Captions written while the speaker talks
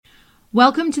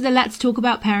Welcome to the Let's Talk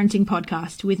About Parenting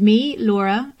podcast with me,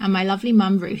 Laura, and my lovely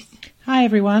mum, Ruth. Hi,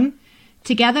 everyone.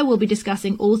 Together, we'll be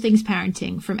discussing all things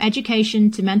parenting, from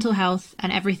education to mental health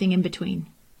and everything in between.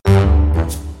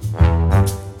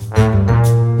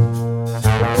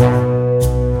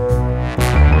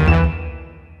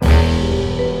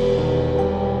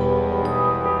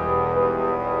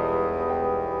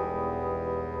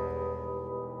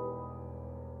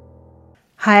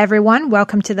 Hi, everyone.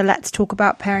 Welcome to the Let's Talk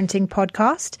About Parenting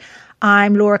podcast.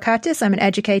 I'm Laura Curtis. I'm an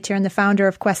educator and the founder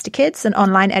of Quest to Kids, an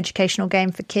online educational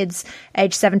game for kids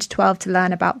aged 7 to 12 to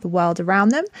learn about the world around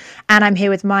them. And I'm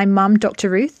here with my mum, Dr.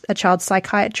 Ruth, a child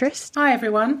psychiatrist. Hi,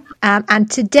 everyone. And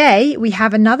today we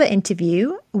have another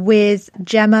interview with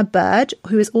Gemma Bird,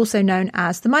 who is also known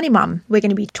as the Money Mum. We're going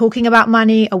to be talking about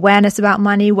money, awareness about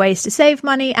money, ways to save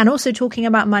money, and also talking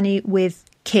about money with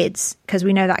kids, because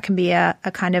we know that can be a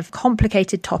kind of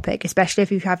complicated topic, especially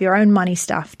if you have your own money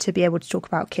stuff, to be able to talk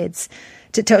about kids,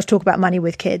 to talk about money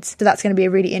with kids. So that's going to be a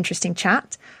really interesting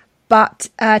chat. But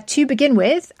to begin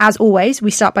with, as always, we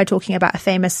start by talking about a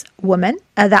famous woman.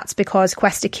 That's because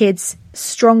Quest to Kids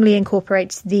strongly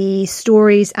incorporates the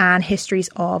stories and histories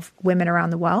of women around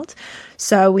the world.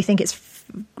 So we think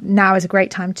now is a great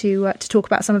time to talk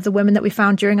about some of the women that we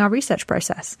found during our research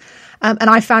process. And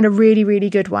I found a really, really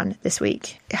good one this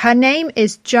week. Her name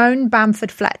is Joan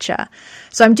Bamford Fletcher.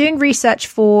 So I'm doing research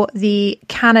for the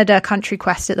Canada Country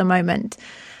Quest at the moment.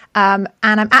 And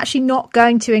I'm actually not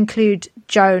going to include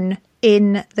Joan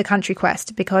in the Country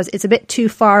Quest because it's a bit too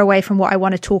far away from what I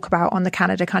want to talk about on the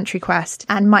Canada Country Quest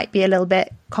and might be a little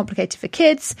bit complicated for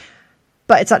kids.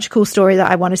 But it's such a cool story that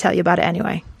I want to tell you about it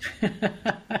anyway.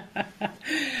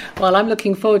 Well, I'm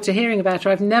looking forward to hearing about her.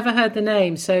 I've never heard the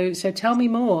name, so tell me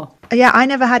more. Yeah, I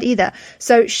never had either.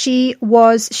 So she's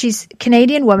a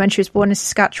Canadian woman. She was born in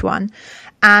Saskatchewan.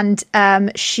 And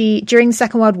during the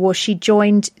Second World War, she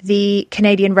joined the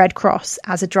Canadian Red Cross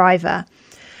as a driver.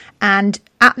 And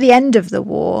at the end of the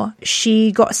war,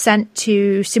 she got sent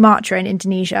to Sumatra in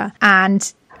Indonesia.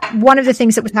 And one of the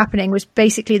things that was happening was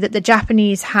basically that the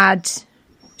Japanese had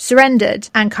surrendered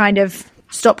and kind of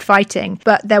stopped fighting,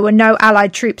 but there were no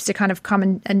allied troops to kind of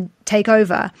come and take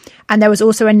over. And there was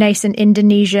also a nascent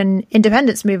Indonesian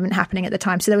independence movement happening at the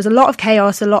time. So there was a lot of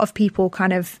chaos, a lot of people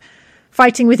kind of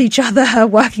fighting with each other,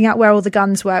 working out where all the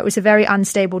guns were. It was a very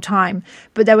unstable time,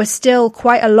 but there were still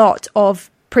quite a lot of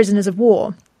prisoners of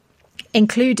war,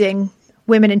 including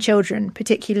women and children,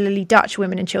 particularly Dutch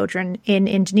women and children in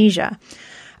Indonesia.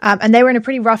 And they were in a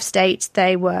pretty rough state.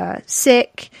 They were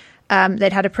sick.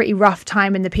 They'd had a pretty rough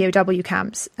time in the POW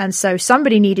camps. And so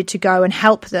somebody needed to go and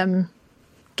help them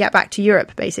get back to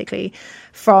Europe, basically,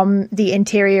 from the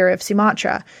interior of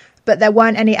Sumatra. But there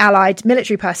weren't any allied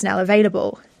military personnel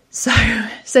available. So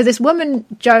this woman,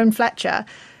 Joan Fletcher,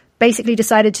 basically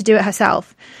decided to do it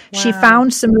herself. Wow. She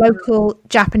found some local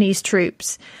Japanese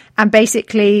troops and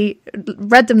basically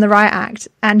read them the riot act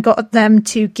and got them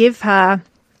to give her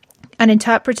an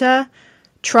interpreter,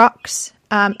 trucks,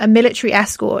 a military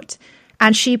escort,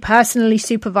 and she personally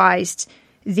supervised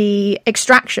the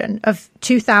extraction of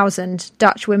 2,000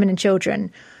 Dutch women and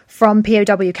children from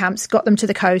POW camps, got them to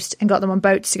the coast and got them on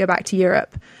boats to go back to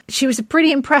Europe. She was a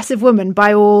pretty impressive woman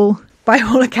by all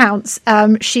accounts.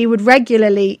 She would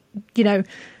regularly,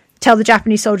 tell the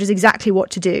Japanese soldiers exactly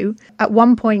what to do. At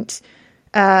one point,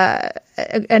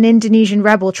 an Indonesian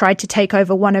rebel tried to take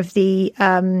over one of the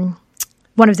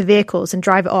vehicles and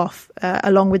drive it off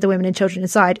along with the women and children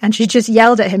inside. And she just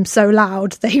yelled at him so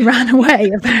loud that he ran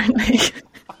away, apparently.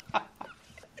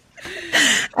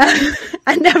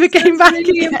 And never came back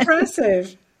again.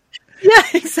 Impressive. Yeah,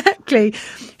 exactly.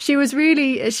 She was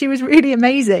really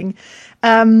amazing.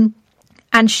 And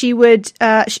she would,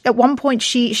 at one point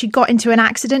she got into an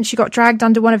accident. She got dragged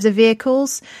under one of the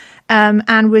vehicles. And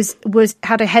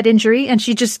had a head injury, and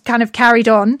she just kind of carried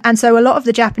on. And so a lot of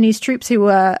the Japanese troops who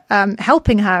were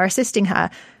helping her, assisting her,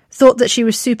 thought that she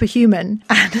was superhuman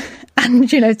and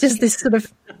just this sort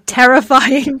of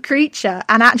terrifying creature.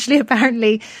 And actually,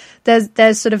 apparently,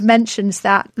 there's sort of mentions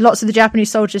that lots of the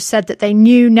Japanese soldiers said that they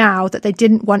knew now that they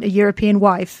didn't want a European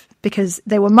wife because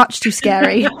they were much too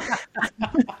scary.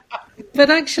 But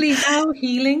actually, how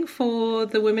healing for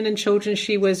the women and children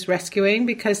she was rescuing,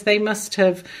 because they must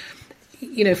have,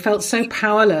 felt so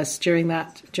powerless during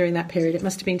that period. It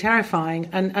must have been terrifying.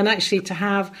 And actually to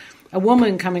have a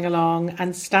woman coming along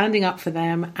and standing up for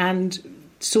them and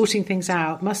sorting things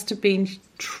out must have been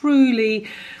truly,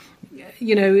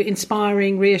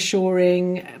 inspiring,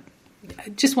 reassuring,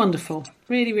 just wonderful.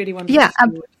 Really, really wonderful. Yeah.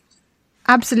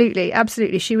 Absolutely.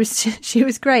 She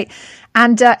was great.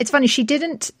 And it's funny, she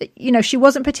didn't, she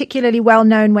wasn't particularly well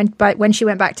known when she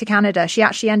went back to Canada. She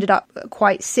actually ended up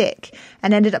quite sick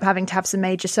and ended up having to have some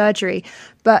major surgery.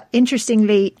 But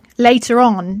interestingly, later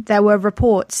on, there were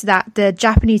reports that the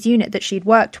Japanese unit that she'd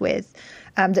worked with,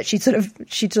 that she'd sort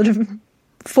of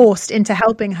forced into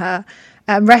helping her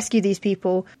rescue these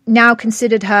people, now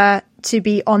considered her to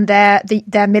be on their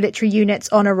military unit's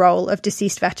honor roll of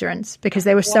deceased veterans, because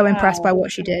they were so impressed by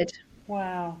what she did.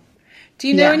 Wow. Do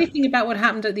you know anything about what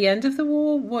happened at the end of the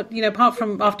war? What, apart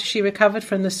from after she recovered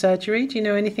from the surgery, do you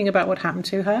know anything about what happened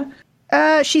to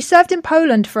her? She served in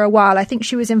Poland for a while. I think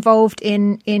she was involved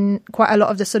in quite a lot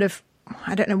of the sort of,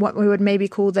 I don't know what we would maybe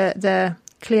call the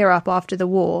clear up after the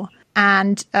war.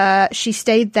 And she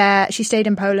stayed there. She stayed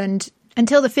in Poland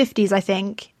until the 50s, I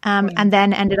think, and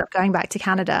then ended up going back to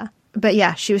Canada. But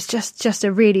yeah, she was just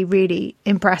a really, really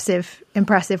impressive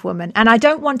woman. And I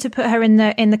don't want to put her in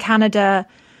the Canada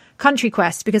country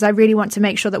quest, because I really want to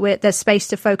make sure that there's space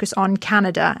to focus on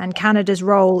Canada, and Canada's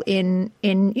role in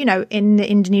the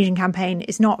Indonesian campaign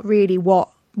is not really what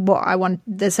I want.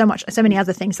 There's so many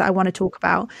other things that I want to talk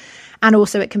about. And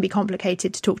also it can be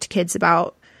complicated to talk to kids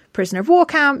about prisoner of war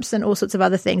camps and all sorts of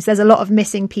other things. There's a lot of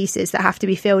missing pieces that have to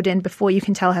be filled in before you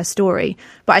can tell her story.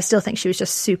 But I still think she was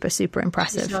just super, super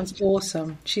impressive.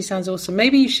 She sounds awesome.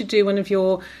 Maybe you should do one of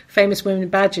your famous women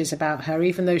badges about her,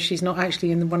 even though she's not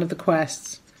actually in one of the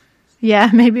quests.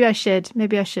 Yeah, maybe I should,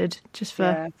 just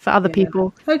for other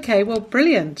people. Okay, well,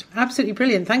 brilliant. Absolutely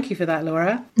brilliant. Thank you for that,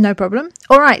 Laura. No problem.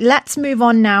 All right, let's move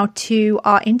on now to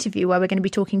our interview, where we're going to be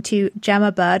talking to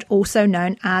Gemma Bird, also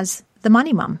known as the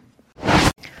Money Mum.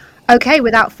 Okay,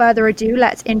 without further ado,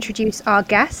 let's introduce our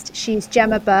guest. She's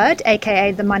Gemma Bird,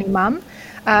 aka the Money Mum.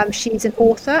 She's an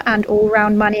author and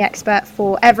all-round money expert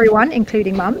for everyone,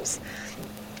 including mums.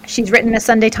 She's written a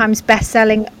Sunday Times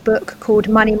best-selling book called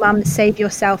Money Mum, Save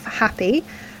Yourself Happy.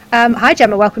 Hi,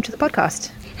 Gemma. Welcome to the podcast.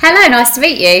 Hello. Nice to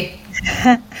meet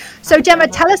you. So, Gemma,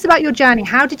 tell us about your journey.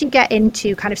 How did you get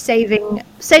into kind of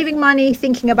saving money,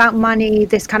 thinking about money,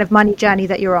 this kind of money journey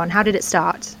that you're on? How did it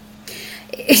start?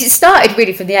 It started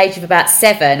really from the age of about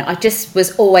 7. I just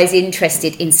was always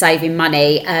interested in saving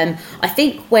money. I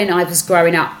think when I was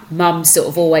growing up, Mum sort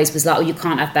of always was like, oh, you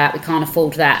can't have that, we can't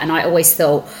afford that. And I always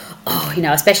thought,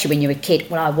 especially when you're a kid,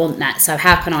 well, I want that. So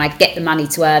how can I get the money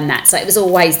to earn that? So it was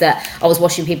always that I was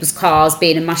washing people's cars,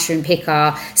 being a mushroom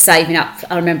picker, saving up.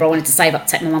 I remember I wanted to save up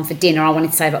to take my mum for dinner. I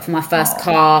wanted to save up for my first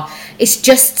car. It's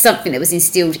just something that was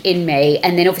instilled in me.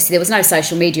 And then obviously there was no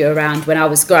social media around when I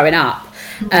was growing up.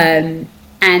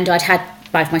 And I'd had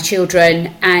both my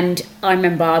children, and I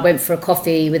remember I went for a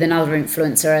coffee with another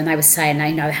influencer, and they were saying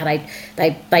how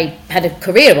they had a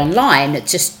career online,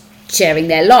 just sharing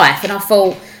their life. And I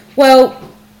thought, well,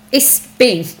 it's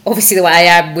been obviously the way I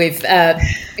am with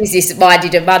business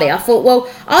minded and money. I thought, well,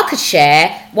 I could share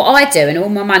what I do and all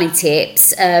my money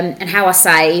tips, and how I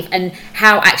save, and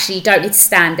how actually you don't need to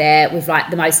stand there with like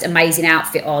the most amazing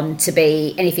outfit on to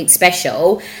be anything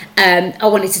special. I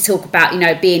wanted to talk about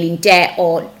being in debt,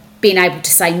 or being able to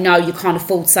say no, you can't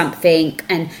afford something,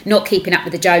 and not keeping up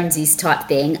with the Joneses type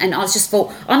thing. And I just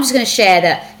thought, I'm just going to share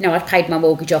that, I'd paid my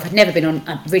mortgage off. I'd never been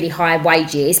on really high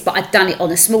wages, but I'd done it on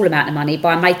a small amount of money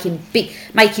by making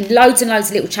loads and loads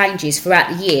of little changes throughout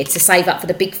the year to save up for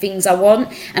the big things I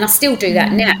want. And I still do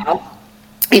that now,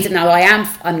 even though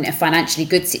I'm in a financially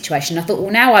good situation. I thought,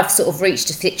 well, now I've sort of reached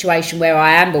a situation where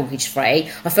I am mortgage free,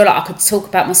 I feel like I could talk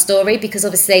about my story, because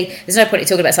obviously there's no point in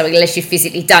talking about something unless you've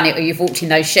physically done it or you've walked in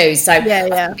those shoes. So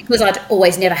because I'd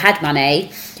always never had money,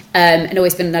 and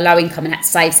always been on a low income and had to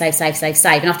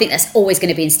save, and I think that's always going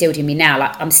to be instilled in me now.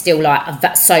 Like, I'm still like,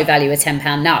 I so value a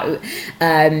 £10 note,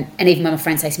 and even when my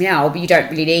friends say to me, oh, but you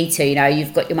don't really need to,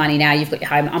 you've got your money now, you've got your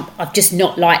home. I'm just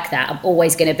not like that. I'm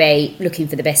always going to be looking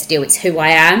for the best deal. It's who I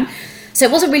am. So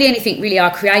it wasn't really anything really I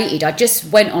created. I just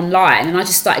went online and I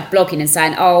just started blogging and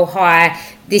saying, oh, hi,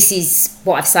 this is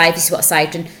what I've saved, this is what I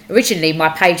saved. And originally my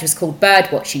page was called Bird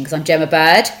Watching, because I'm Gemma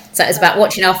Bird, so it was about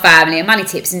watching our family and money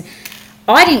tips. And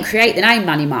I didn't create the name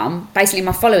Money Mum. Basically,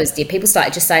 my followers did. People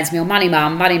started just saying to me, oh, Money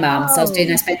Mum, Money Mum. So I was doing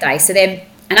those per day. So then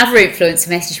another influencer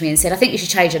messaged me and said, I think you should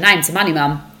change your name to Money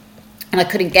Mum. And I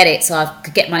couldn't get it, so I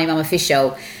could get Money Mum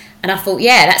Official. And I thought,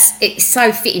 it's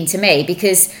so fitting to me,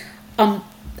 because I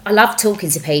love talking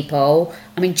to people.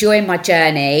 I'm enjoying my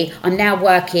journey. I'm now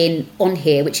working on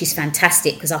here, which is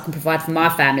fantastic because I can provide for my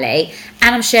family.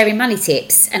 And I'm sharing money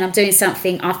tips. And I'm doing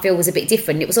something I feel was a bit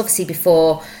different. It was obviously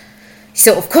before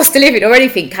sort of cost of living or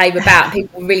anything came about.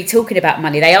 People were really talking about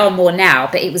money. They are more now,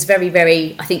 but it was very,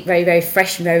 very, I think very, very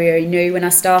fresh and very, very new when I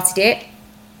started it.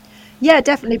 Yeah,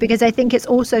 definitely, because I think it's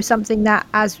also something that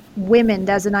as women,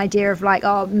 there's an idea of like,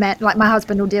 oh, men, like my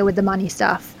husband will deal with the money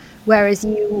stuff. Whereas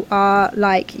you are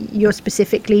like, you're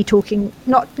specifically talking,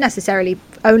 not necessarily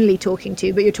only talking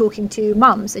to, but you're talking to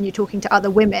mums and you're talking to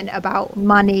other women about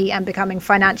money and becoming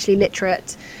financially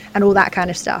literate and all that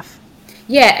kind of stuff.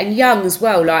 Yeah, and young as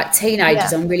well, like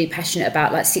teenagers. Yeah. I'm really passionate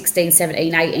about, like 16,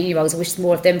 17, 18-year-olds. I wish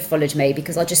more of them followed me,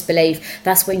 because I just believe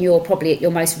that's when you're probably at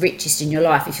your most richest in your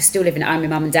life. If you're still living at home with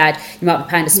mum and dad, you might be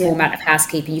paying a small amount of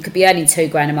housekeeping. You could be earning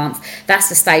 £2,000 a month. That's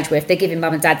the stage where if they're giving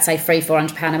mum and dad, say,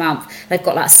 £300-400 a month, they've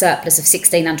got like a surplus of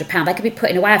 £1,600. They could be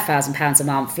putting away £1,000 a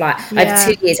month. Like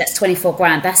over 2 years, that's 24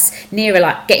 grand. That's nearer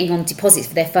like getting on deposits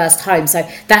for their first home. So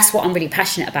that's what I'm really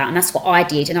passionate about, and that's what I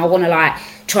did. And I want to like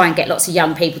try and get lots of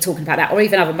young people talking about that, or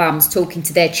even other mums talking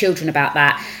to their children about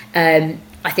that.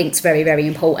 I think it's very, very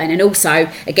important. And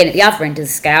also, again, at the other end of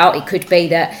the scale, it could be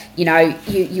that, you know,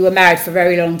 you were married for a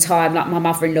very long time, like my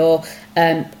mother-in-law.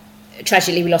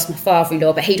 Tragically, we lost my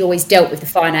father-in-law, but he'd always dealt with the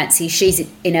finances. She's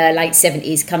in her late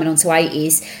 70s, coming on to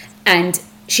 80s, and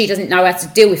she doesn't know how to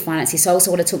deal with finances. So I also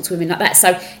want to talk to women like that.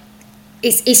 So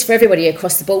it's for everybody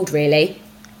across the board, really.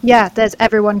 Yeah,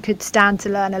 everyone could stand to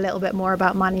learn a little bit more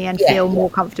about money and feel more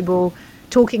comfortable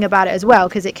talking about it as well,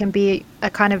 because it can be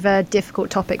a kind of a difficult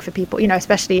topic for people, you know,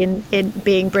 especially in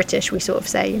being British. We sort of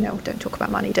say, you know, don't talk about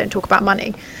money,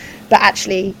 but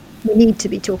actually we need to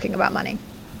be talking about money.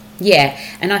 Yeah,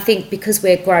 and I think because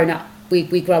we're grown up,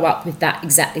 we grow up with that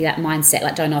mindset,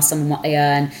 like don't ask someone what they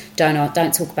earn,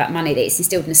 don't talk about money. That it's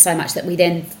instilled in us so much that we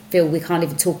then feel we can't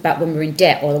even talk about when we're in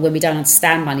debt or when we don't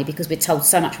understand money, because we're told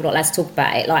so much we're not allowed to talk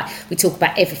about it. Like we talk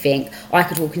about everything. I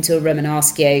could walk into a room and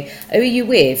ask you, who are you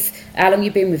with? How long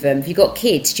you been with them? Have you got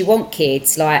kids? Do you want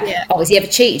kids? Like, oh, has he ever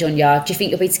cheated on you? Do you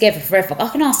think you'll be together forever? I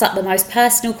can ask like the most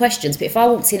personal questions, but if I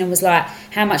walked in and was like,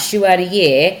 how much do you earn a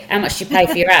year? How much do you pay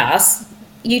for your house?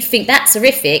 You'd think that's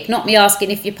horrific, not me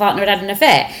asking if your partner had an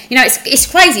affair. You know, it's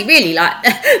crazy, really, like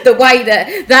the way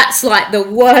that's like the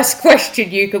worst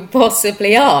question you could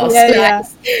possibly ask.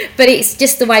 But it's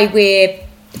just the way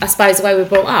we're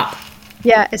brought up.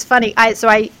 Yeah, it's funny. I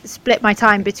split my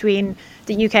time between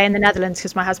the UK and the Netherlands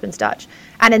because my husband's Dutch.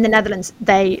 And in the Netherlands,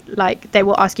 they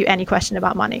will ask you any question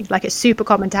about money. Like it's super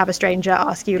common to have a stranger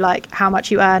ask you like how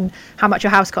much you earn, how much your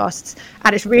house costs.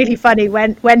 And it's really funny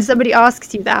when somebody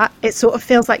asks you that, it sort of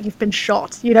feels like you've been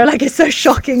shot. You know, like it's so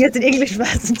shocking as an English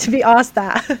person to be asked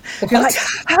that. You're like,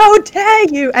 how dare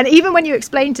you? And even when you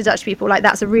explain to Dutch people like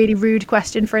that's a really rude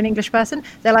question for an English person,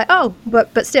 they're like, oh,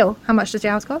 but still, how much does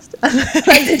your house cost?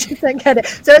 Like they just don't get it.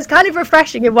 So it's kind of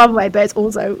refreshing in one way, but it's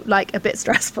also like a bit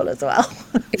stressful as well.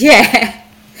 Yeah.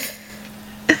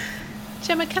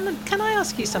 Gemma, can I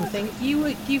ask you something?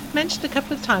 You've mentioned a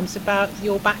couple of times about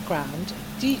your background.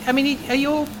 Are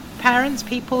your parents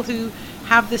people who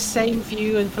have the same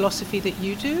view and philosophy that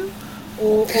you do,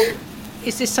 or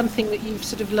is this something that you've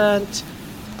sort of learnt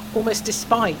almost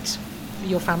despite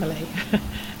your family,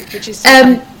 which is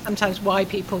sometimes why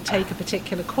people take a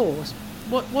particular course?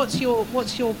 What's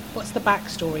the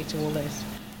backstory to all this?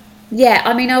 Yeah,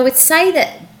 I mean, I would say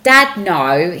that Dad,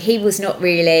 no, he was not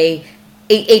really.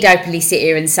 He'd openly sit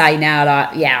here and say now,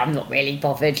 like, yeah, I'm not really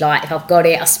bothered. Like, if I've got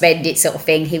it, I spend it, sort of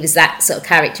thing. He was that sort of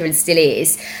character and still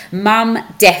is. Mum,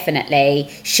 definitely,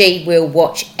 she will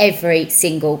watch every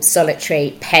single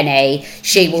solitary penny.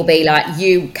 She will be like,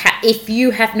 if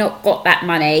you have not got that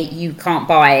money, you can't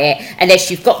buy it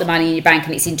unless you've got the money in your bank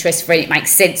and it's interest free and it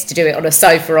makes sense to do it on a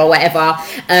sofa or whatever.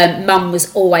 Mum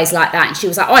was always like that, and she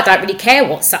was like, oh, I don't really care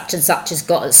what such and such has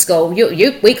got at school.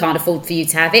 We can't afford for you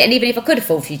to have it, and even if I could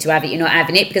afford for you to have it, you're not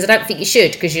having it, because I don't think you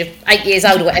should, because you're 8 years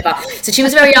old or whatever. So she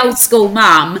was a very old school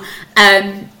mum.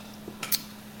 And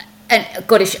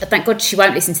thank God she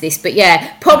won't listen to this, but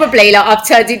yeah, probably like I've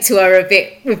turned into her a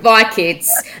bit with my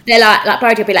kids. They're like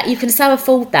Brody will be like, you can so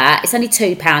afford that, it's only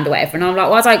 £2 or whatever, and I'm like,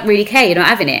 well, I don't really care, you're not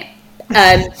having it.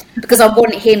 Because I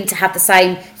want him to have the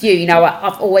same view. You know,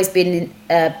 I've always been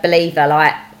a believer.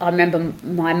 Like, I remember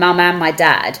my mum and my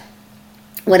dad,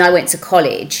 when I went to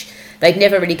college, they'd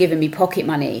never really given me pocket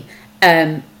money.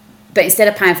 But instead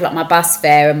of paying for like my bus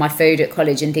fare and my food at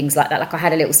college and things like that, like I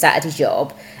had a little Saturday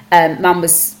job. Mum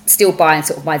was still buying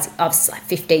sort of I was like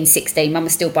 15, 16. Mum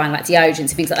was still buying like deodorants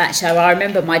and things like that. So I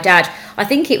remember my dad, I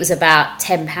think it was about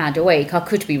 £10 a week. I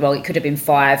could be wrong. It could have been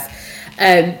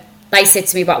 £5. They said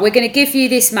to me, right, we're going to give you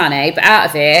this money, but out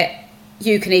of it,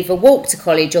 you can either walk to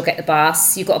college or get the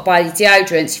bus. You've got to buy your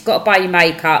deodorants. You've got to buy your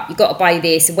makeup. You've got to buy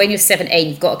this. And when you're 17,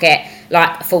 you've got to get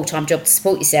like a full-time job to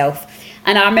support yourself.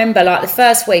 And I remember like the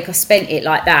first week I spent it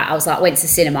like that. I was like, went to the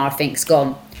cinema, I think it's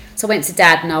gone. So I went to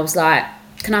Dad and I was like,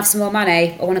 can I have some more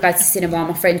money? I want to go to the cinema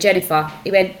with my friend Jennifer.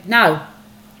 He went, no.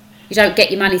 you don't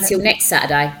get your money till next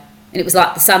Saturday. And it was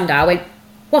like the Sunday. I went,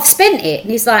 well, I've spent it.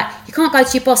 And he's like, you can't go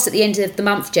to your boss at the end of the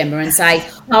month, Gemma, and say,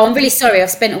 oh, I'm really sorry,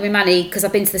 I've spent all my money because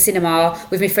I've been to the cinema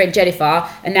with my friend Jennifer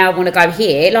and now I want to go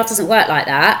here. Life doesn't work like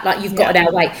that. Like, you've got to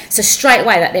now wait. So straight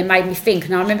away that then made me think.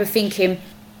 And I remember thinking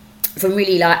from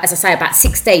really, like, as I say, about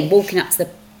 16, walking up to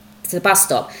the bus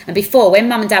stop. And before, when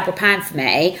mum and dad were paying for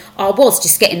me, I was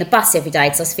just getting the bus every day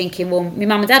because I was thinking, well, my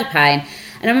mum and dad are paying.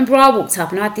 And I remember I walked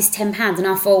up and I had this £10 and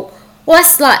I thought, well,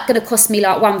 that's like going to cost me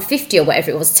like £1.50 or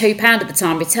whatever it was, £2 at the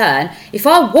time return. If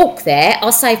I walk there,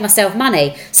 I'll save myself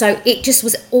money. So it just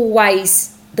was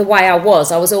always the way I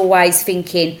was. I was always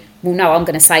thinking, well, no, I'm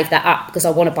going to save that up because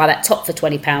I want to buy that top for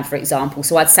 £20, for example.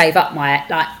 So I'd save up my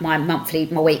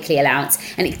weekly allowance.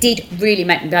 And it did really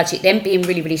make me budget. Them being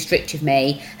really, really strict with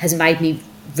me has made me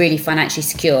really financially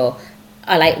secure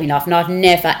later in life. And I've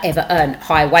never, ever earned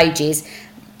high wages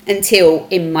until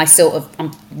in my sort of,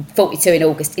 I'm 42 in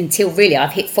August, until really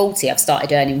I've hit 40, I've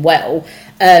started earning well.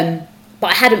 But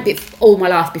I hadn't been all my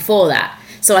life before that.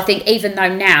 So I think even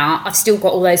though now I've still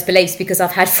got all those beliefs because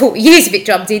I've had 40 years of it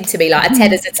drummed into me, like a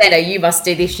tenner's a tenner, you must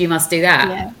do this, you must do that.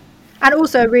 Yeah. And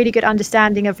also a really good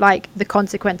understanding of like the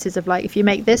consequences of like, if you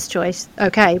make this choice,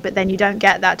 okay, but then you don't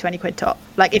get that 20 quid top.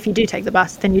 Like if you do take the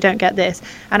bus, then you don't get this.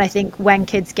 And I think when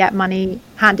kids get money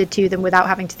handed to them without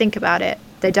having to think about it,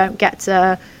 they don't get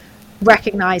to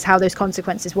recognise how those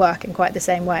consequences work in quite the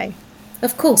same way.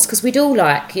 Of course, because we'd all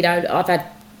like, you know, I've had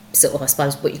sort of, I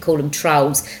suppose, what you call them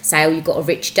trolls, say, oh, you've got a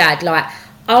rich dad. Like,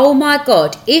 oh my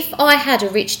God, if I had a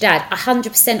rich dad,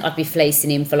 100% I'd be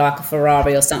fleecing him for like a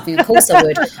Ferrari or something. Of course I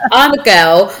would. I'm a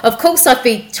girl. Of course I'd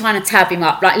be trying to tab him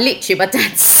up. Like, literally, my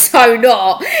dad's so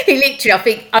not. He literally, I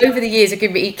think, over the years,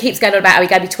 he keeps going on about how he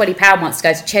gave me £20 once to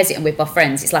go to Chessington with my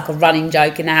friends. It's like a running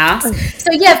joke in the house.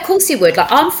 So, yeah, of course he would. Like,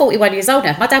 I'm 41 years old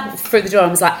now. If my dad walked through the door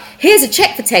and was like, here's a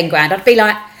cheque for 10 grand, I'd be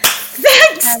like,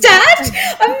 thanks, Dad.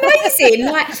 Amazing.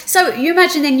 Like, so you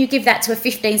imagine then you give that to a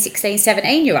 15, 16,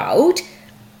 17-year-old.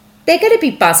 They're going to be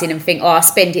buzzing and think, oh, I'll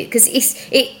spend it. Because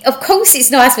of course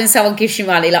it's nice when someone gives you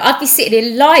money. Like, I'd be sitting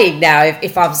here lying now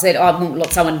if I said, oh, I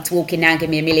want someone to walk in now and give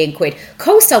me £1 million. Of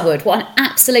course I would. What an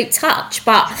absolute touch.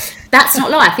 But that's not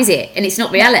life, is it? And it's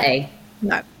not reality.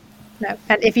 No.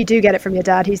 And if you do get it from your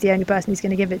dad, he's the only person who's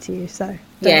going to give it to you. So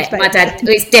yeah, my dad,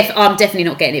 I'm definitely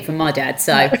not getting it from my dad.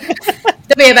 So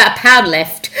there'll be about £1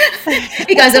 left.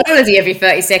 He goes on holiday every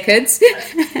 30 seconds.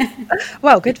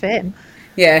 Well, good for him.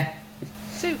 Yeah.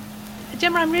 So,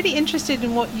 Gemma, I'm really interested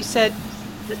in what you said,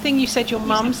 the thing you said your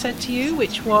mum said to you,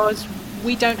 which was,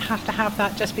 we don't have to have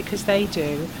that just because they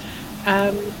do.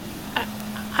 And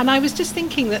I was just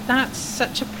thinking that that's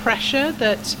such a pressure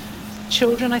that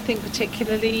children, I think,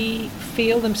 particularly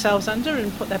feel themselves under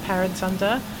and put their parents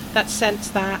under. That sense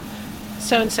that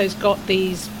so-and-so's got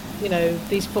these, you know,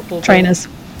 these football trainers,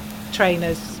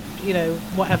 you know,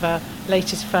 whatever,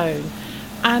 latest phone.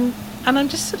 And I'm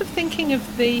just sort of thinking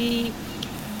of the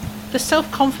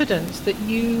self-confidence that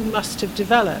you must have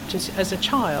developed as a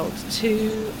child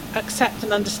to accept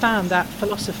and understand that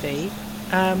philosophy,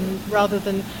 rather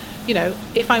than, you know,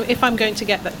 if I'm going to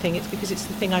get that thing, it's because it's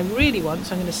the thing I really want,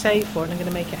 so I'm going to save for it and I'm going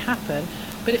to make it happen.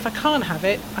 But if I can't have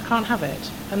it, I can't have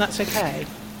it, and that's okay.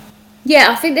 Yeah,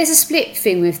 I think there's a split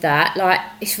thing with that. Like,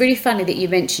 it's really funny that you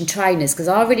mentioned trainers, because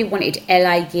I really wanted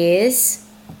LA Gears.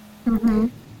 Mm-hmm.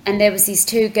 And there was these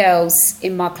 2 girls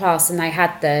in my class and they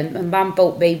had them, and Mum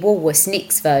bought me Woolworths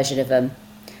Nick's version of them.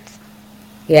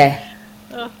 Yeah.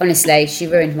 Honestly, she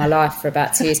ruined my life for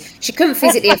about 2 years. She couldn't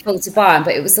physically afford to buy them,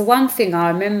 but it was the one thing I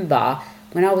remember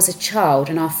when I was a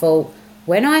child, and I thought,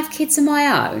 when I have kids of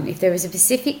my own, if there is a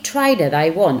specific trainer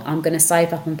they want, I'm going to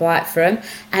save up and buy it for them.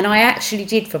 And I actually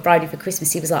did for Brody for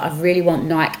Christmas. He was like, I really want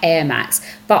Nike Air Max.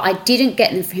 But I didn't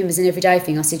get them for him as an everyday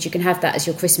thing. I said, you can have that as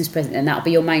your Christmas present, and that'll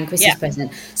be your main Christmas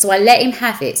present. So I let him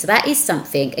have it. So that is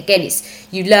something, again, it's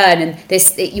you learn, and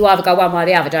you either go one way or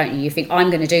the other, don't you? You think, I'm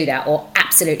going to do that, or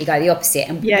absolutely go the opposite.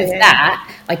 And with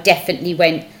that, I definitely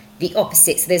went the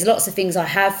opposite. So there's lots of things I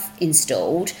have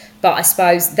installed, but I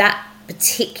suppose that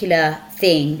particular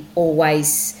thing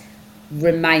always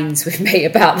remains with me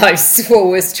about those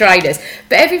Woolworths trainers.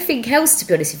 But everything else, to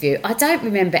be honest with you, I don't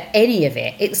remember any of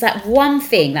it. It was that one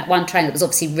thing, that one trainer that was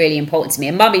obviously really important to me.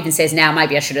 And Mum even says now,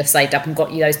 maybe I should have saved up and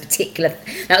got you those particular,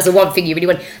 that was the one thing you really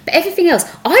wanted. But everything else,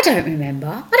 I don't remember.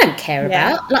 I don't care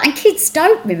about. Like, and kids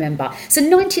don't remember. So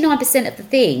 99% of the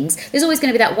things, there's always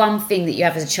going to be that one thing that you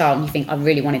have as a child and you think, I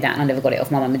really wanted that and I never got it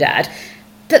off my mum and dad.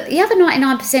 But the other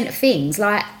 99% of things,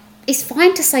 like, it's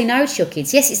fine to say no to your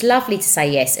kids. Yes, it's lovely to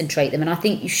say yes and treat them, and I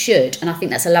think you should, and I think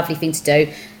that's a lovely thing to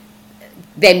do.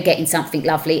 Them getting something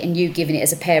lovely and you giving it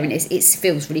as a parent, it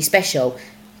feels really special.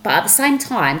 But at the same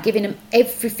time, giving them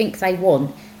everything they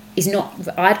want is not,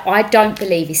 I don't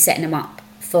believe is setting them up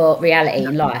for reality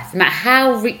in life. No matter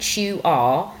how rich you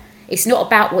are, it's not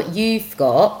about what you've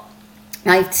got.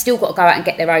 They've still got to go out and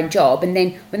get their own job, and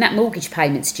then when that mortgage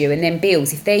payment's due and then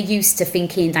bills, if they're used to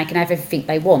thinking they can have everything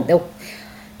they want,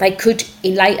 they could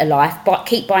in later life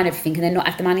keep buying everything and then not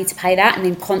have the money to pay that, and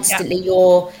then constantly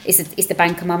it's the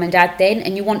banker mum and dad then,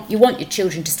 and you want your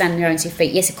children to stand on their own 2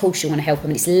 feet. Yes, of course you want to help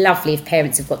them, and it's lovely if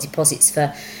parents have got deposits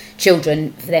for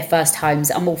children for their first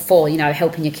homes. I'm all for, you know,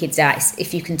 helping your kids out.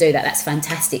 If you can do that, that's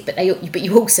fantastic, but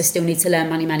you also still need to learn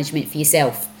money management for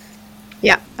yourself.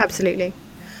 Yeah, absolutely.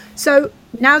 So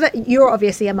now that you're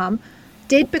obviously a mum,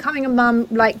 did becoming a mum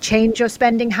like change your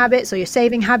spending habits or your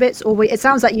saving habits? Or it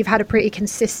sounds like you've had a pretty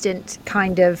consistent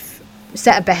kind of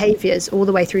set of behaviours all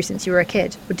the way through since you were a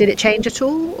kid. Or did it change at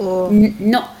all? Or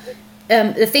not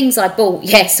the things I bought,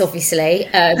 yes, obviously,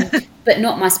 but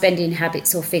not my spending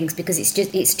habits or things, because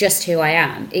it's just who I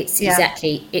am. It's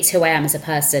who I am as a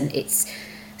person. It's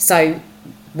so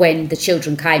when the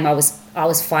children came, I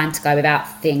was fine to go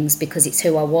without things because it's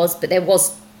who I was. But there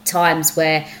was times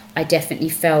where I definitely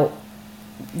felt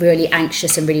really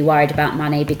anxious and really worried about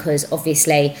money, because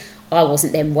obviously I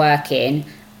wasn't then working,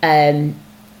 and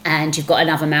you've got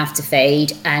another mouth to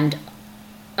feed, and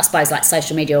I suppose like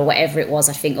social media or whatever it was,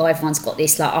 I think, oh, everyone's got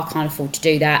this, like I can't afford to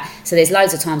do that. So there's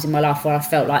loads of times in my life where I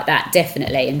felt like that,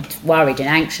 definitely, and worried and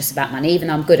anxious about money. Even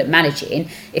though I'm good at managing,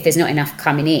 if there's not enough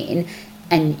coming in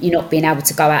and you're not being able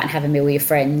to go out and have a meal with your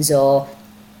friends or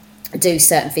do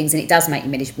certain things, and it does make you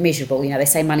miserable. You know, they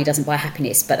say money doesn't buy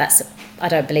happiness, but I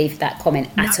don't believe that comment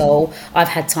at all. I've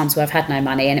had times where I've had no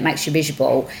money and it makes you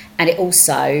miserable, and it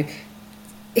also,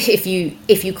 if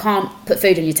you can't put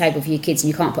food on your table for your kids and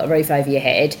you can't put a roof over your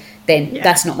head, then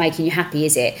that's not making you happy,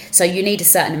 is it? So you need a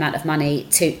certain amount of money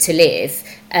to live,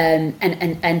 and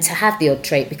to have the odd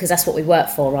treat, because that's what we work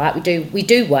for, right? We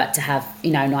do work to have,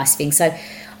 you know, nice things. So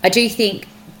I do think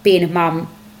being a mum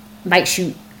makes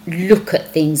you look at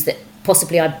things that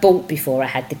possibly I bought before I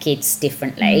had the kids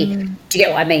differently. Do you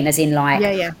get what I mean? As in, like,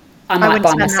 I might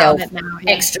buy myself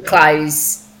extra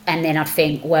clothes, and then I'd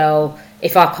think, well,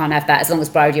 if I can't have that, as long as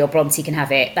Brodie or Bronte can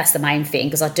have it, that's the main thing.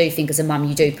 Because I do think as a mum,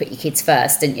 you do put your kids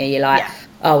first, don't you? You're like,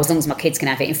 oh, as long as my kids can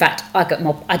have it. In fact,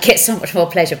 I get so much more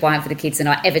pleasure buying for the kids than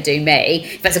I ever do me.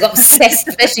 In fact, I got obsessed,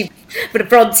 especially with the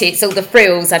Bronte. It's all the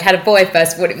frills. I'd had a boy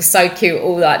first of all, it was so cute,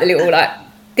 all like the little like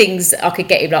things I could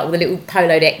get him, like all the little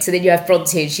polo decks, and then you have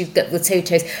Bronte and she's got the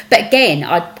tutus. But again,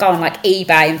 I'd go on like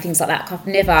eBay and things like that. I've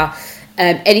never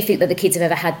anything that the kids have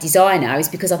ever had designer is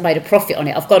because I've made a profit on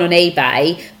it. I've gone on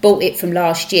eBay, bought it from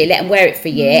last year, let them wear it for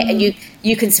a year, and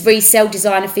you can resell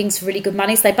designer things for really good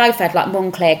money. So they both had like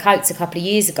Moncler coats a couple of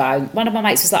years ago. One of my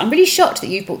mates was like, I'm really shocked that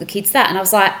you bought the kids that. And I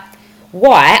was like,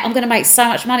 why? I'm going to make so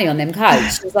much money on them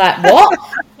coats. She was like, what?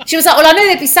 She was like, well, I knew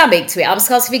there'd be something to it. I was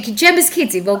thinking Gemma's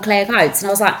kids in Moncler coats. And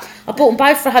I was like, I bought them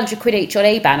both for 100 quid each on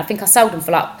eBay, and I think I sold them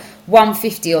for like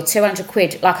 150 or 200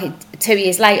 quid like 2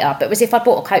 years later. But it was if I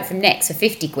bought a coat from Next for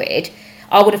 50 quid,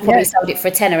 I would have probably sold it for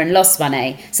a tenner and lost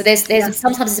money. So there's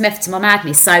sometimes there's a method to my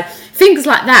madness. So things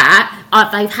like that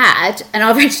they've had, and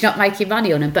I've ended up making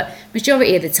money on them. But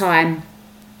majority of the time,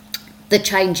 the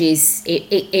changes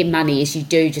in money is you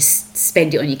do just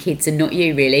spend it on your kids and not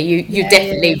you, really. You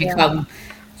definitely become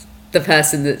the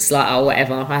person that's like, oh,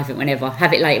 whatever, I have it whenever,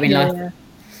 have it later in life. Yeah.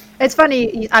 It's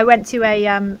funny, I went to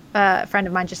a friend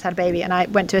of mine just had a baby, and I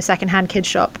went to a second-hand kids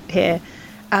shop here,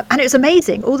 and it was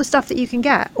amazing, all the stuff that you can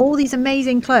get, all these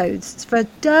amazing clothes for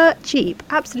dirt cheap,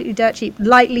 absolutely dirt cheap,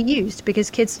 lightly used, because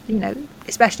kids, you know,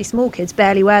 especially small kids,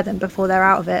 barely wear them before they're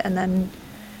out of it, and then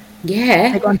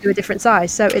they go on to a different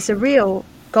size. So it's a real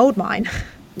gold mine.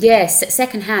 Yes,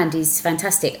 second hand is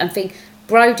fantastic. I think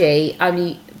Brodie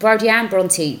and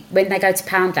Bronte, when they go to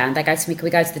Poundland, they go to me, can we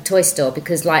go to the toy store?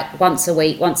 Because like once a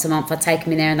week, once a month, I'd take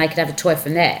them in there and they could have a toy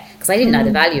from there. Because they didn't know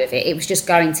the value of it. It was just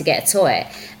going to get a toy.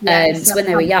 So when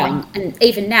they were young, and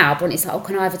even now, Bronte's like, oh,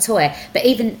 can I have a toy? But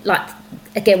even like,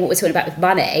 again, what we're talking about with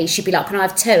money, she'd be like, can I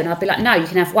have two? And I'd be like, no, you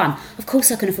can have one. Of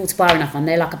course I can afford to buy enough one.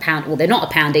 They're like £1. Well, they're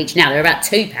not £1 each now. They're about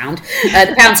 £2.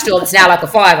 The pound store is now like a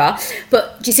 £5.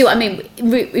 But do you see what I mean?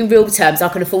 In real terms, I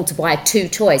can afford to buy 2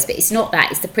 toys. But it's not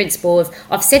that. It's the principle of,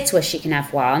 I've said to her she can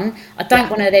have one. I don't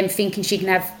want her then thinking she can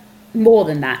have more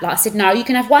than that. Like I said, no, you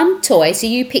can have one toy, so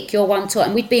you pick your one toy.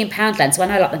 And we'd be in Poundland, so I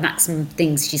know like the maximum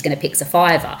things she's going to pick is a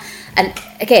 £5. And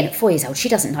again, at 4 years old, she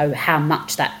doesn't know how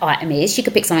much that item is. She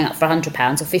could pick something up for £100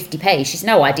 or 50p. She's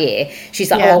no idea.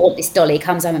 She's like, oh, I want this dolly,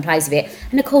 comes home and plays with it.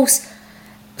 And of course,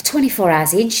 24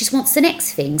 hours in, she wants the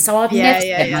next thing. So I've never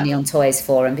spent money on toys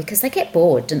for them, because they get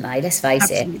bored, don't they? Let's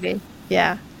face it.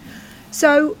 Yeah.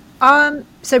 So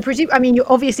So I mean,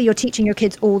 you're teaching your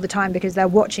kids all the time because they're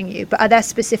watching you, but are there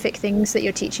specific things that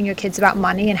you're teaching your kids about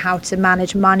money and how to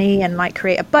manage money and like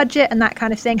create a budget and that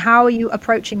kind of thing? How are you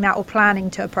approaching that or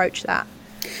planning to approach that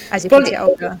as your kids get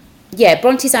older? Yeah,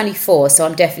 Bronte's only 4, so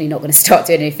I'm definitely not going to start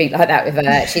doing anything like that with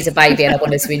her. She's a baby and I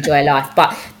want her to enjoy life.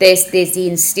 But there's the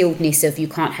instilledness of you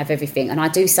can't have everything. And I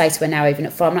do say to her now, even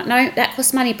at 4, I'm like, no, that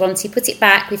costs money, Bronte, put it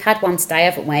back. We've had one today,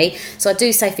 haven't we? So I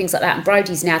do say things like that. And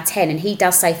Brody's now 10 and he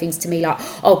does say things to me like,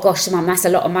 oh gosh, Mum, that's a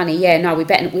lot of money. Yeah, no,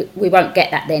 we won't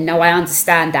get that then. No, I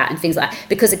understand that and things like that.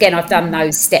 Because again, I've done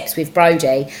those steps with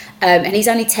Brody. And he's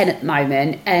only 10 at the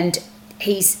moment and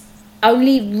he's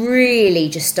only really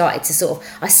just started to sort of,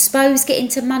 I suppose, get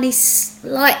into money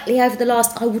slightly over the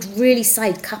last, I would really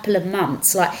say, couple of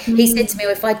months. Like he said to me,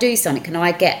 well, if I do something, can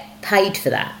I get paid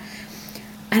for that?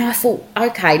 And I thought,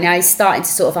 okay, now he's starting to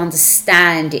sort of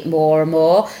understand it more and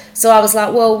more. So I was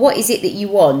like, well, what is it that you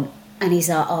want? And he's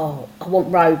like, oh, I want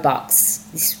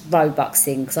Robux, this Robux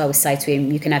thing. Because I always say to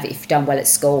him, you can have it if you've done well at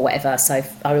school or whatever. So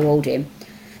I reward him.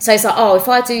 So he's like, oh, if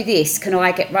I do this, can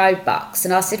I get Robux?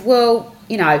 And I said, well,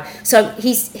 you know, so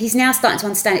he's now starting to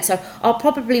understand it. So I'll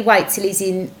probably wait till he's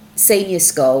in senior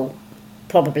school,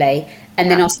 probably, and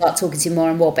then I'll start talking to him more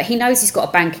and more. But he knows he's got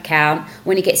a bank account.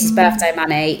 When he gets his birthday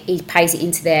money, he pays it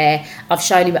into there. I've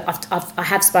shown him, I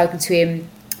have spoken to him.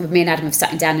 Me and Adam have sat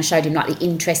him down and showed him like the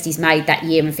interest he's made that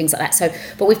year and things like that. So,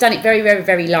 but we've done it very, very,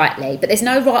 very lightly. But there's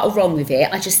no right or wrong with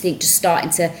it. I just think just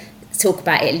starting to talk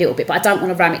about it a little bit, but I don't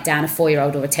want to ram it down a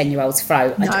 4-year-old or a 10-year-old's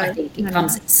throat. I think it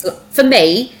comes for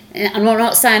me, and I'm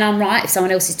not saying I'm right if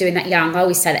someone else is doing that young. I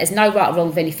always say that there's no right or wrong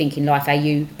with anything in life. How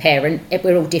you parent,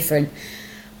 we're all different.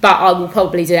 But I will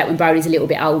probably do that when Brody's a little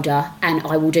bit older, and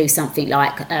I will do something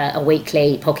like a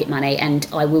weekly pocket money, and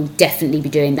I will definitely be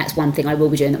doing, that's one thing I will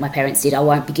be doing that my parents did. I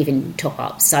won't be giving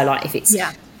top-ups. So like if it's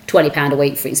 £20 a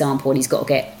week, for example, and he's got to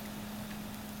get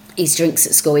his drinks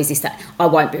at school, is this, that, I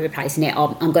won't be replacing it.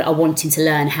 I want him to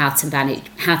learn how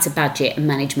to budget and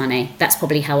manage money. That's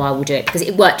probably how I will do it, because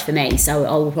it worked for me, so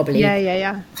I will probably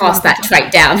pass that trait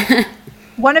down.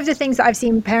 One of the things that I've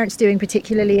seen parents doing,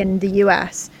 particularly in the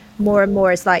US, more and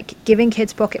more, is like giving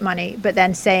kids pocket money, but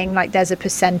then saying like there's a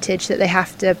percentage that they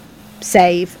have to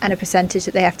save and a percentage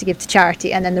that they have to give to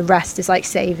charity, and then the rest is like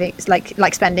savings,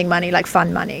 like spending money, like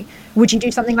fun money. Would you do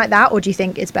something like that, or do you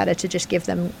think it's better to just give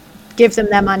them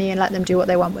their money and let them do what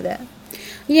they want with it?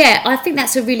 Yeah, I think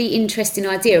that's a really interesting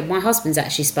idea. My husband's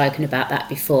actually spoken about that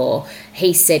before.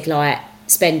 He said like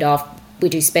spend half,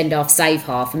 save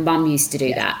half, and Mum used to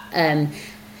do that. And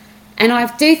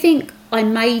I do think I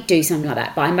may do something like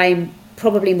that, but I may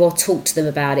probably more talk to them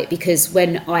about it, because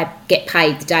when I get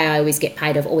paid, the day I always get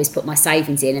paid, I've always put my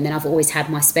savings in, and then I've always had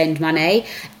my spend money.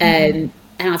 And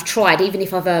I've tried, even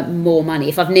if I've earned more money,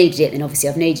 if I've needed it, then obviously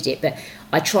I've needed it, but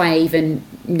I try, even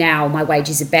now my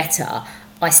wages are better,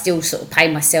 I still sort of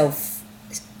pay myself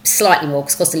slightly more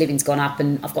because cost of living's gone up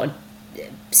and I've got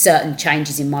certain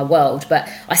changes in my world, but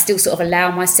I still sort of allow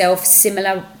myself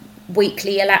similar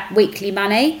weekly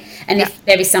money. And if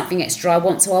there is something extra I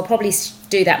want, so I'll probably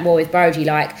do that more with Brody,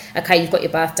 like, okay, you've got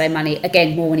your birthday money,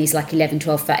 again, more when he's like 11,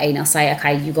 12, 13, I'll say,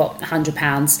 okay, you've got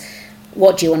 £100,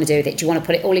 what do you want to do with it? Do you want to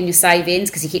put it all in your savings?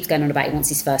 Because he keeps going on about he wants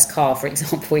his first car, for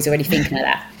example. He's already thinking of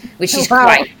that, which is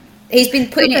great. He's been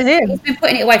putting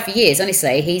it away for years.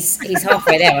 Honestly, he's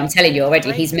halfway there. I'm telling you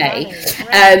already. He's me,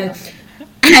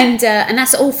 and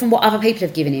that's all from what other people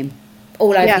have given him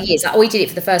all over the years. Like, we did it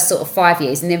for the first sort of 5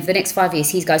 years, and then for the next 5 years,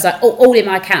 he goes like, all in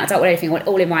my account. I don't want anything. I want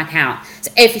all in my account.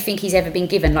 So everything he's ever been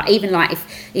given, like even like if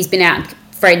he's been out with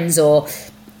friends or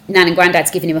Nan and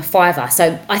Granddad's giving him a $5.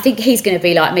 So I think he's going to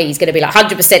be like me. He's going to be like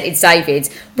 100% in savings.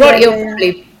 Brody will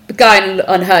probably going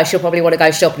on her. She'll probably want to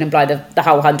go shopping and blow the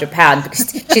whole £100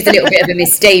 because she's a little bit of a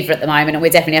misdiever at the moment, and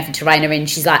we're definitely having to rein her in.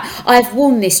 She's like, I've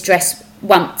worn this dress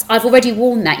once. I've already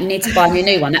worn that. You need to buy me a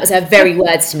new one. That was her very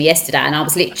words to me yesterday, and I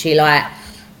was literally like,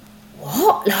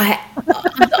 what? Like,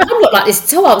 I'm not like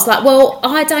this at all. I was like, well,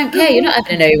 I don't care. You're not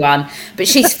having a new one. But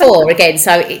she's 4 again,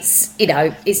 so it's, you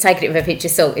know, it's taking it with a pinch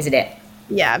of salt, isn't it?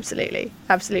 Yeah, absolutely.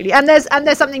 And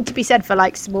there's something to be said for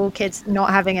like small kids not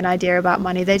having an idea about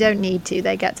money. They don't need to.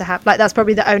 They get to have, like, that's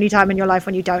probably the only time in your life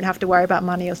when you don't have to worry about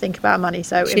money or think about money.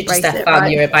 So you embrace just have it. fun.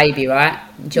 Right? You're a baby, right?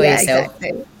 Enjoy yourself.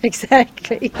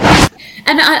 Exactly.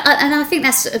 And I think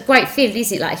that's a great feeling,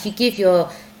 isn't it? Like if you give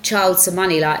your child some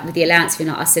money, like with the allowance thing,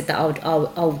 like I said that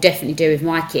I'll definitely do with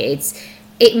my kids,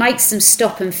 it makes them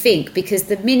stop and think, because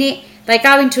the minute they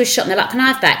go into a shop and they're like, can I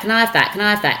have that? Can I have that? Can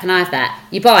I have that? Can I have that?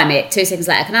 You buy them it, 2 seconds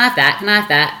later, can I have that? Can I have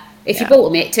that? If you bought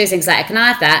them it, 2 seconds later, can I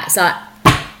have that? It's like,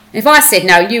 if I said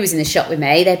no, you was in the shop with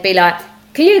me, they'd be like,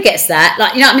 can you get us that?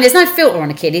 Like, you know what I mean? There's no filter on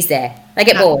a kid, is there? They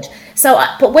get bored. So,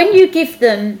 but when you give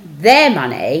them their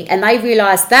money and they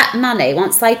realise that money,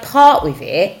 once they part with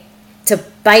it,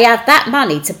 they have that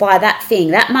money to buy that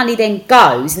thing. That money then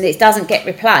goes and it doesn't get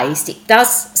replaced. It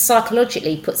does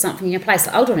psychologically put something in your place.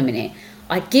 Like, hold on a minute.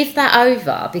 I give that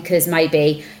over because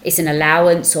maybe it's an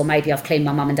allowance, or maybe I've cleaned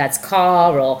my mum and dad's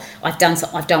car, or I've done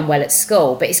well at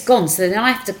school, but it's gone. So then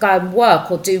I have to go and work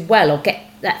or do well or get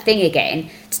that thing again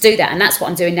to do that. And that's what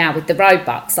I'm doing now with the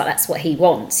Robux. Like, that's what he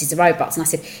wants, is the Robux. And I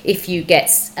said, if you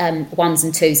get ones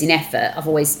and twos in effort, I've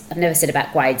never said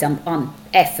about grades, on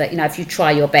effort, you know, if you try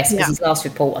your best, because his last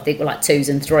report I think were like twos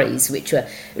and threes, which were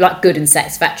like good and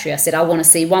satisfactory. I said, I want to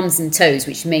see ones and twos,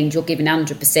 which means you're giving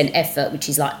 100% effort, which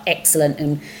is like excellent,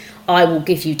 and I will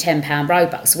give you £10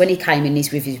 Robux. So when he came in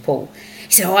his review report,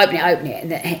 he said, open it.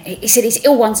 And he said, it's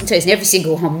all ones and twos, and every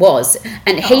single one was.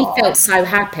 And he felt so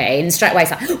happy. And straight away,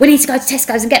 he's like, we need to go to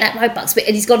Tesco's and get that Robux.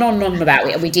 And he's gone on and on about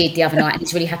it. And we did the other night, and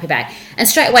he's really happy about it. And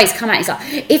straight away, he's come out, he's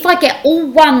like, if I get all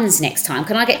ones next time,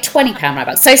 can I get £20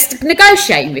 Robux? So he's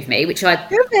negotiating with me, which I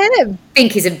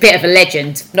think is a bit of a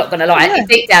legend, not going to lie. Yeah.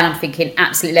 Deep down, I'm thinking,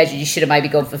 absolute legend. You should have maybe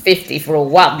gone for 50 for all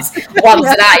ones. Ones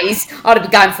and A's. I'd have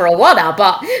been going for a one-er,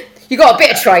 but you got a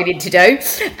bit of training to do.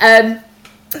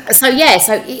 So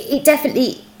it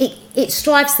definitely it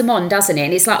strives them on, doesn't it?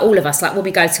 And it's like all of us, like when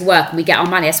we go to work and we get our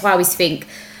money. That's why I always think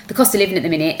the cost of living at the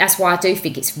minute, that's why I do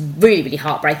think it's really, really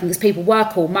heartbreaking, because people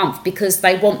work all month because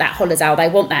they want that holiday, or they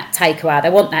want that takeaway, they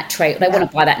want that treat, or they want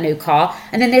to buy that new car,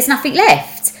 and then there's nothing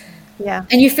left. Yeah.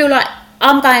 And you feel like,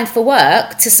 I'm going for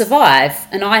work to survive,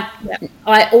 and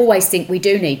I always think we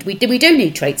do need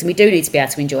treats, and we do need to be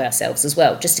able to enjoy ourselves as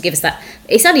well, just to give us that.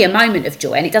 It's only a moment of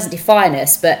joy, and it doesn't define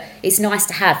us, but it's nice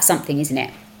to have something, isn't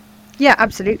it? Yeah,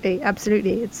 absolutely.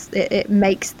 It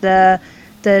makes the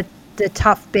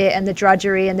tough bit and the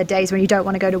drudgery and the days when you don't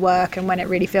want to go to work and when it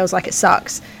really feels like it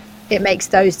sucks, it makes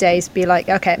those days be like,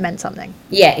 okay, it meant something.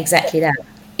 Yeah, exactly that.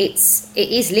 It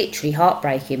is literally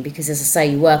heartbreaking, because, as I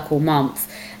say, you work all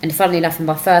month. And funnily enough, in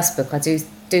my first book, I do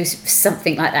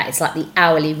something like that. It's like the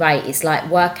hourly rate. It's like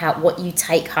work out what you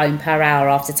take home per hour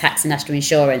after tax and national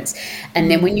insurance.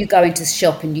 And then when you go into the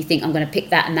shop and you think, I'm going to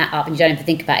pick that and that up, and you don't even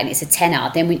think about it, and it's a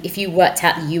tenner, then if you worked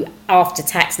out that you, after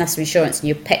tax, national insurance, and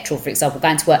your petrol, for example,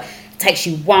 going to work, it takes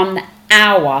you 1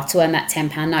 hour to earn that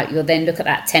 £10 note, you'll then look at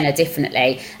that tenner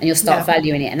differently, and you'll start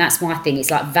valuing it. And that's my thing.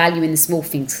 It's like valuing the small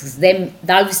things, because then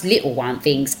those little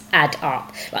things add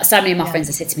up. Like, so many of my friends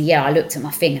have said to me, I looked at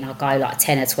my thing and I'll go like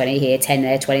 10 or 20 here, 10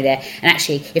 there, 20 there, and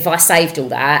actually if I saved all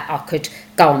that, I could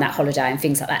go on that holiday and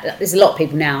things like that. There's a lot of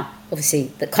people now, obviously,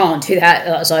 that can't do that,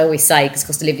 as I always say, because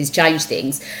cost of living's changed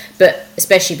things. But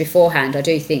especially beforehand, I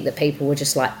do think that people were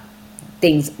just like,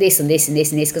 things, this and this and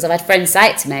this and this, because I've had friends say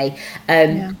it to me.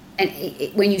 And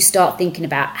when you start thinking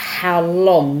about how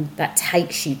long that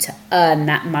takes you to earn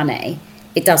that money,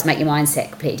 it does make your mindset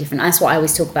completely different. That's what I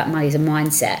always talk about, money as a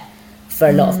mindset for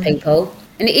a lot of people.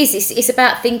 And it's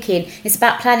about thinking, it's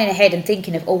about planning ahead and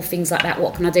thinking of all things like that.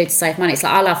 What can I do to save money? It's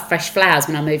like, I love fresh flowers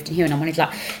when I moved in here, and I wanted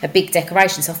like a big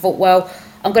decoration. So I thought, well,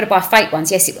 I'm going to buy fake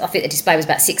ones. Yes, I think the display was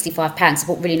about £65. I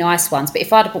bought really nice ones. But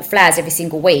if I'd have bought flowers every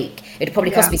single week, it would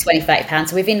probably cost me £20, £30.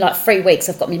 So within like 3 weeks,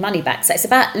 I've got my money back. So it's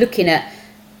about looking at,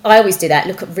 I always do that,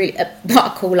 look at what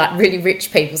I call like really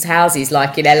rich people's houses,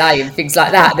 like in LA and things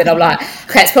like that. Then I'm like,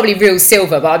 okay, it's probably real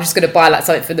silver, but I'm just going to buy like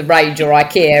something from the Range or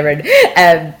IKEA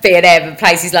and B&M and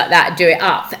places like that and do it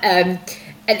up. And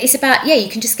it's about, you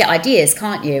can just get ideas,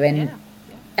 can't you? And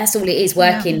that's all it is,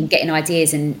 working, getting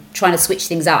ideas and trying to switch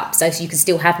things up so you can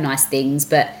still have nice things,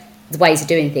 but the ways of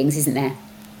doing things, isn't there?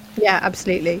 Yeah,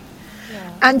 absolutely.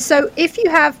 And so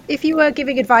if you were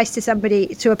giving advice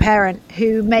to a parent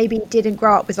who maybe didn't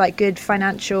grow up with like good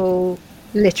financial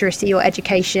literacy or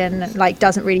education, like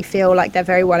doesn't really feel like they're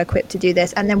very well equipped to do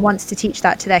this, and then wants to teach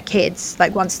that to their kids,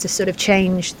 like wants to sort of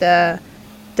change the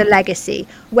legacy,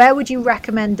 where would you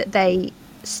recommend that they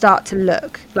start to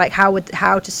look? Like how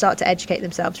to start to educate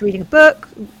themselves? Reading a book?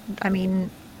 I mean,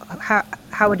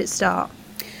 how would it start?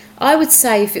 I would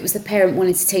say if it was the parent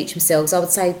wanting to teach themselves, I would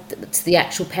say to the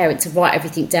actual parent to write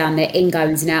everything down, their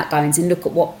ingoings and outgoings, and look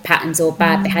at what patterns or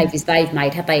bad behaviours they've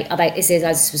made. Are they? It says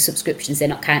those for subscriptions they're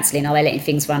not cancelling. Are they letting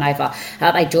things run over?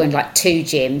 Are they joined like 2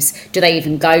 gyms? Do they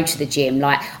even go to the gym?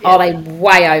 Like, are they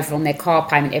way over on their car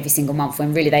payment every single month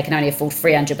when really they can only afford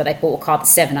 £300, but they bought a car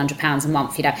that's £700 a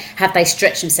month? You know, have they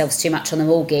stretched themselves too much on the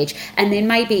mortgage? And then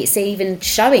maybe it's even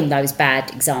showing those bad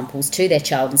examples to their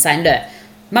child and saying, look,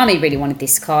 Mummy really wanted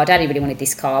this car, Daddy really wanted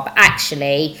this car, but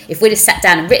actually, if we'd have sat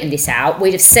down and written this out,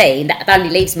 we'd have seen that it only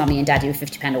leaves Mummy and Daddy with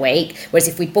 £50 a week, whereas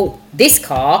if we bought this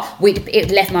car, it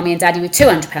left Mummy and Daddy with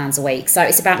 £200 a week. So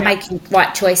it's about making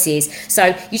right choices.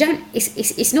 So you don't.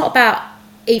 It's not about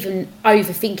even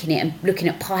overthinking it and looking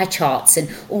at pie charts and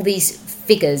all these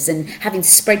figures and having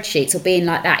spreadsheets or being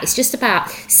like that. It's just about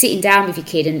sitting down with your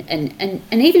kid and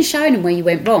even showing them where you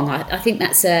went wrong. I think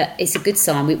it's a good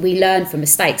sign. We learn from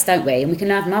mistakes, don't we? And we can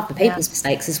learn from other people's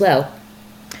mistakes as well.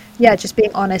 Yeah, just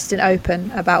being honest and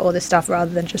open about all this stuff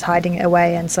rather than just hiding it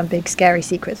away in some big scary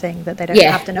secret thing that they don't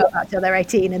have to know about till they're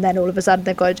 18, and then all of a sudden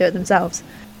they've got to do it themselves.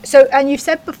 So, and you've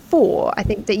said before, I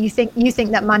think that you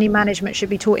think that money management should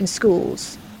be taught in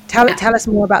schools. Tell us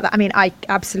more about that. I mean, I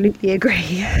absolutely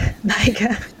agree.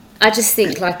 I just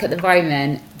think, like, at the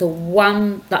moment, the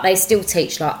one, like, they still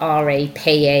teach like RE,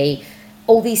 PE,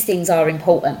 all these things are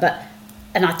important,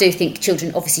 and I do think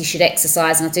children obviously should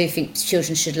exercise, and I do think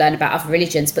children should learn about other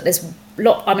religions, but there's a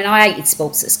lot. I mean, I hated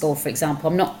sports at school, for example.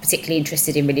 I'm not particularly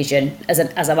interested in religion as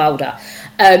I'm older.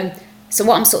 So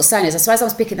what I'm sort of saying is, I suppose I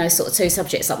was picking those sort of two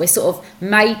subjects, like, we're sort of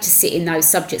made to sit in those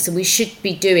subjects and we should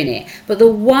be doing it. But the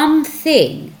one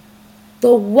thing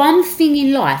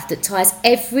in life that ties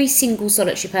every single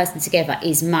solitary person together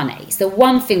is money. It's the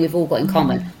one thing we've all got in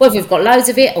common. Whether we've got loads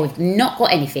of it or we've not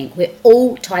got anything, we're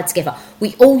all tied together.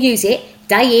 We all use it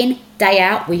day in, day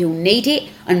out. We all need it.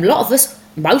 And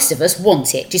most of us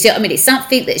want it. Do you see what I mean? It's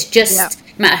something that's just,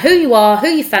 no matter who you are, who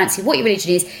you fancy, what your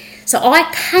religion is. So I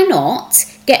cannot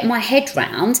get my head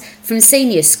round from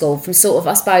senior school, from sort of,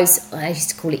 I suppose, I used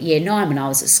to call it year 9 when I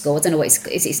was at school. I don't know what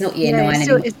it's not year 9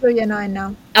 anymore. It's still year 9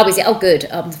 now. Oh, is it? Oh, good.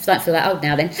 I don't feel that old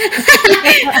now then.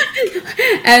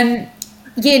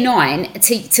 Year 9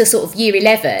 to sort of year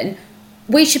 11,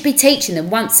 we should be teaching them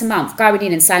once a month, going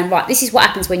in and saying, right, this is what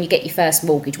happens when you get your first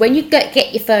mortgage. When you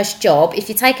get your first job, if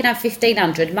you're taking home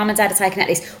 1,500, mum and dad are taking out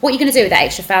this, what are you going to do with that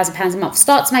extra £1,000 a month?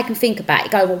 Start to make them think about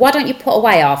it. Go, well, why don't you put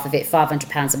away half of it,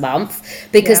 £500 a month?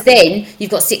 Because then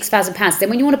you've got £6,000. Then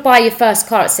when you want to buy your first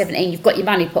car at 17, you've got your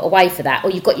money put away for that,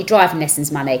 or you've got your driving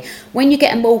lessons money. When you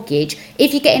get a mortgage,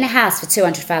 if you're getting a house for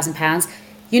 £200,000,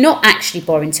 you're not actually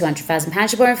borrowing £200,000,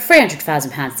 you're borrowing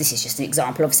 £300,000. This is just an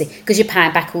example, obviously, because you're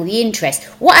paying back all the interest.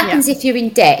 What happens if you're in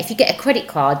debt? If you get a credit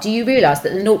card, do you realise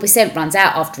that the 0% runs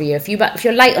out after a year? If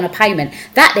you're late on a payment,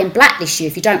 that then blacklists you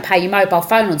if you don't pay your mobile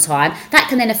phone on time. That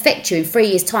can then affect you in 3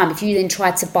 years' time if you then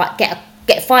try to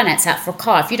get finance out for a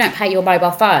car. If you don't pay your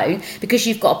mobile phone because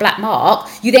you've got a black mark,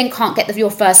 you then can't get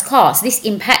your first car. So this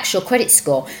impacts your credit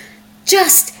score.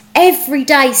 Just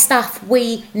everyday stuff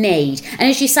we need. And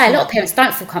as you say, a lot of parents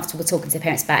don't feel comfortable talking to their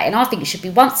parents about it, and I think it should be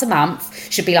once a month.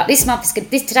 Should be like, today's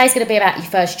going to be about your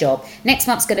first job, next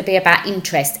month's going to be about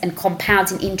interest and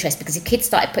compounding interest, because if kids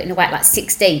started putting away at like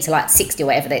 16 to like 60 or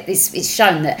whatever, it's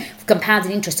shown that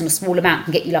compounding interest on a small amount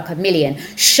can get you like $1 million.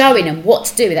 Showing them what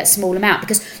to do with that small amount,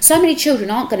 because so many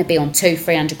children aren't going to be on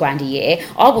 200-300 grand a year.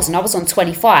 I was on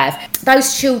 25.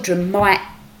 Those children might,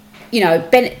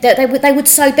 they would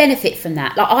so benefit from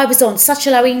that. Like, I was on such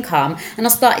a low income, and I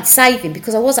started saving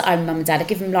because I was at home, mum and dad. I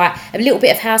give them like a little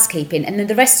bit of housekeeping, and then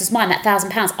the rest was mine. That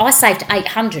 £1,000, I saved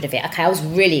 800 of it. Okay, I was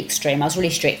really extreme. I was really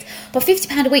strict, but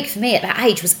 £50 a week for me at that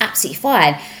age was absolutely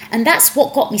fine, and that's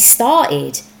what got me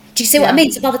started. Do you see what I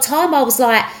mean? So by the time I was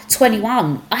like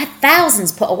 21, I had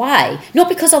thousands put away, not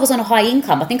because I was on a high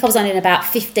income. I think I was earning about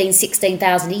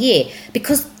 16,000 a year,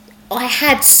 because I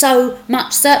had so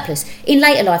much surplus. In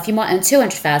later life, you might earn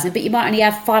 200,000, but you might only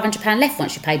have £500 left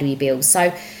once you paid all your bills. So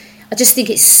I just think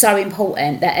it's so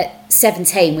important that at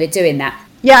 17 we're doing that.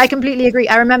 Yeah, I completely agree.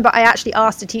 I remember I actually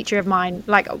asked a teacher of mine,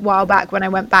 like, a while back when I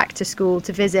went back to school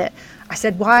to visit. I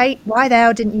said, why the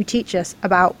hell didn't you teach us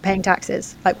about paying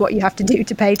taxes? Like, what you have to do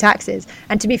to pay taxes?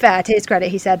 And to be fair, to his credit,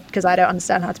 he said, because I don't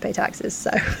understand how to pay taxes,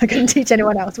 so I couldn't teach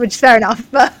anyone else, which is fair enough.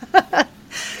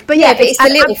 But yeah, but it's the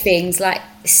little things, like,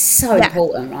 it's so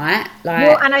important, right? Like,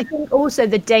 well, and I think also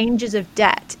the dangers of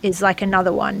debt is like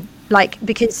another one. Like,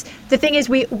 because the thing is,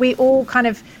 we all kind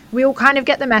of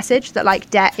get the message that, like,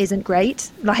 debt isn't great,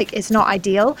 like, it's not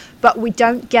ideal, but we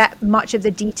don't get much of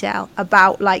the detail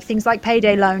about, like, things like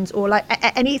payday loans or like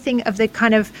anything of the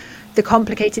kind of the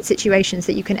complicated situations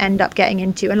that you can end up getting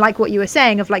into. And like what you were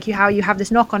saying of, like, how you have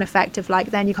this knock-on effect of,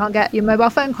 like, then you can't get your mobile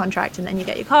phone contract, and then you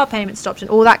get your car payment stopped and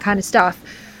all that kind of stuff.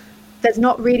 There's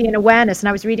not really an awareness. And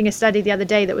I was reading a study the other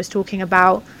day that was talking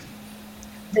about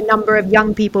the number of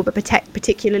young people, but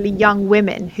particularly young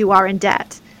women, who are in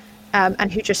debt,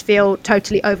 and who just feel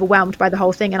totally overwhelmed by the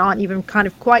whole thing and aren't even kind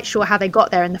of quite sure how they got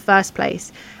there in the first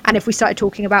place. And if we started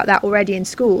talking about that already in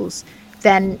schools,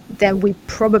 then we'd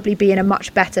probably be in a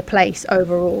much better place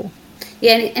overall.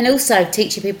 Yeah, and also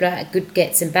teaching people about good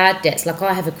debts and bad debts. Like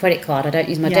I have a credit card, I don't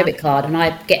use my debit card, and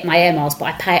I get my air miles, but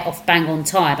I pay it off bang on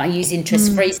time. I use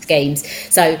interest-free schemes.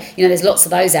 So, there's lots of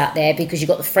those out there because you've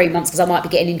got the 3 months because I might be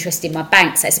getting interest in my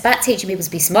bank. So it's about teaching people to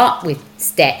be smart with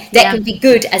debt. Debt can be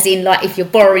good as in like if you're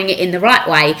borrowing it in the right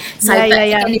way. So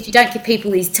and if you don't give people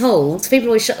these tools, people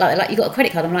always shut like you got a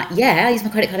credit card. I'm like, I use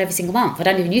my credit card every single month. I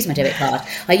don't even use my debit card.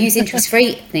 I use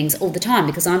interest-free things all the time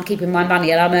because I'm keeping my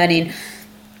money and I'm earning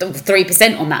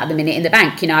 3% on that at the minute in the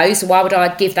bank, so why would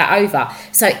I give that over?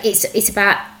 So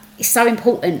it's so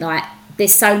important. Like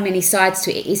there's so many sides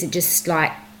to it. It isn't just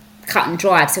like cut and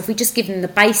dry. So if we just give them the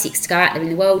basics to go out there in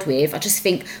the world with, I just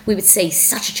think we would see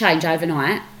such a change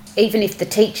overnight. Even if the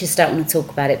teachers don't want to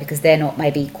talk about it because they're not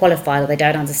maybe qualified or they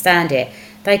don't understand it,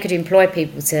 they could employ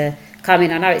people to come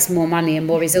in. I know it's more money and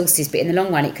more resources, but in the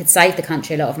long run it could save the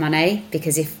country a lot of money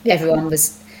because if everyone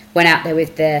went out there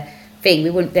with the thing,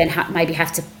 we wouldn't then maybe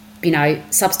have to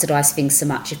subsidise things so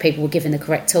much if people were given the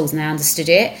correct tools and they understood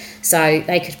it. So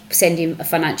they could send in a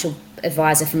financial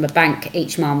advisor from a bank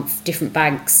each month, different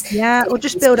banks. Yeah, or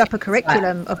just build up a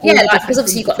curriculum of all the different because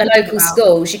obviously you've got the local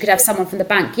schools, you could have someone from the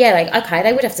bank.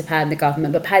 They would have to pay them the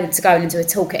government, but pay them to go in and do a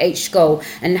talk at each school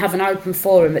and have an open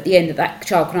forum at the end that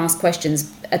child can ask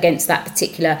questions against that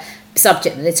particular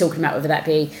subject that they're talking about, whether that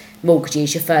be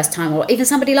mortgages, your first time, or even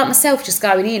somebody like myself just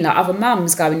going in, like other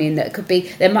mums going in that could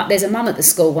be there's a mum at the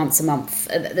school once a month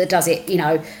that does it,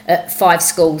 at 5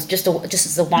 schools just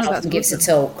as a one-off and gives a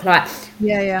talk. Like,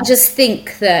 I just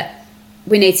think that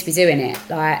we need to be doing it.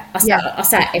 Like I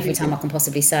say it every time I can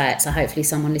possibly say it, so hopefully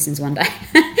someone listens one day.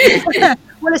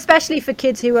 Well, especially for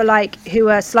kids who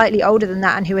are slightly older than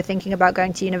that and who are thinking about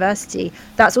going to university,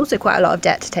 that's also quite a lot of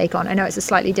debt to take on. I know it's a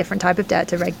slightly different type of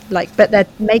debt but they're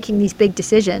making these big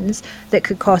decisions that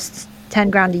could cost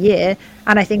 10 grand a year.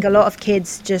 And I think a lot of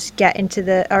kids just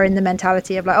are in the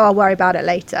mentality of like, oh, I'll worry about it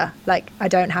later. Like, I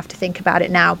don't have to think about it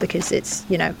now because it's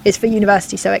for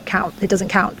university, so it doesn't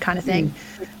count kind of thing.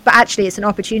 But actually it's an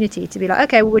opportunity to be like,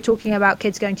 okay, well, we're talking about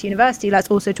kids going to university. Let's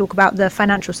also talk about the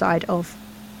financial side of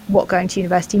what going to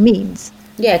university means.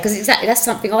 Yeah, because exactly, that's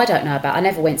something I don't know about. I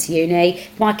never went to uni.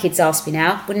 If my kids asked me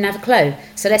now, wouldn't have a clue.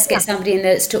 So let's get somebody in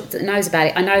that knows about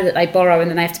it. I know that they borrow and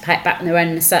then they have to pay it back when they're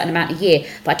earning a certain amount a year,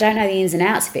 but I don't know the ins and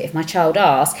outs of it. If my child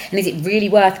asks, and is it really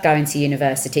worth going to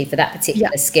university for that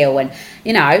particular skill? And,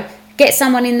 get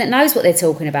someone in that knows what they're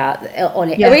talking about on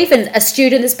it. Or even a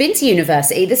student that's been to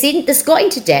university, that's got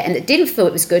into debt and that didn't feel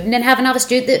it was good, and then have another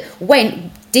student that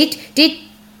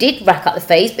did rack up the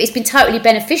fees, but it's been totally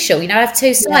beneficial. Have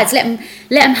two sides. Let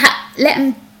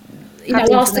them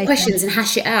ask the questions and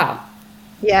hash it out.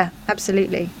 Yeah,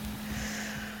 absolutely.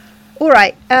 All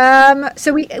right.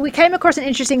 So we came across an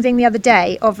interesting thing the other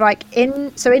day of like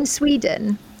in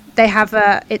Sweden they have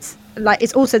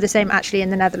it's also the same actually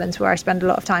in the Netherlands where I spend a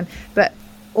lot of time, but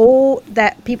all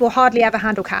that people hardly ever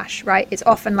handle cash, right? It's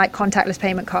often like contactless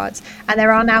payment cards, and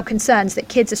there are now concerns that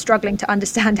kids are struggling to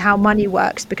understand how money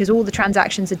works because all the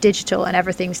transactions are digital and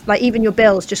everything's like, even your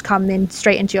bills just come in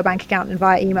straight into your bank account and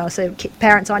via email, so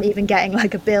parents aren't even getting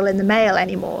like a bill in the mail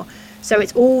anymore. So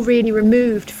it's all really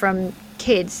removed from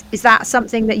kids. Is that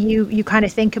something that you kind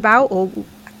of think about, or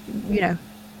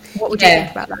what would you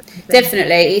think about that?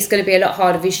 Definitely, it's going to be a lot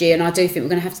harder this year, and I do think we're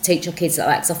going to have to teach our kids like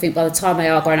that, because I think by the time they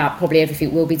are growing up, probably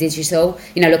everything will be digital.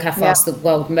 Look how fast the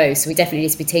world moves, so we definitely need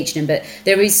to be teaching them. But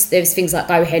there's things like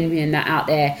Go Henry and that out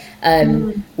there,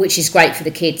 which is great for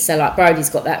the kids. So like Brody's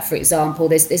got that, for example.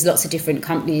 There's lots of different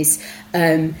companies,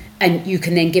 and you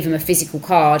can then give them a physical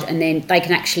card, and then they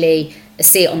can actually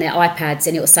see it on their iPads,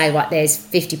 and it will say, right, there's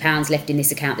 £50 left in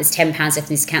this account, there's £10 left in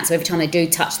this account. So every time they do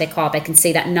touch their card, they can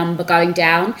see that number going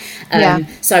down.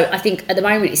 So I think at the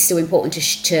moment it's still important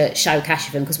to show cash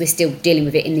of them, because we're still dealing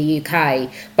with it in the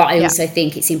UK. But I also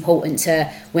think it's important to,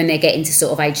 when they get into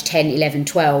sort of age 10, 11,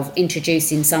 12,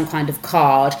 introducing some kind of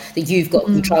card that you've got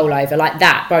control over. Like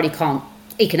that, Brody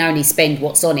he can only spend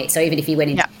what's on it. So even if he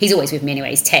went in, he's always with me anyway,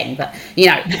 he's 10, but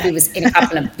if he was in a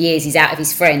couple of years, he's out of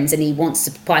his friends and he wants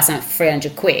to buy something for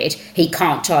 £300, he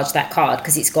can't charge that card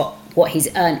because it's got what he's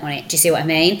earned on it. Do you see what I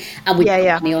mean? And we put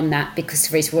money on that because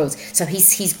for his rules. So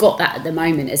he's got that at the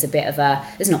moment as a bit of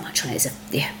there's not much on it,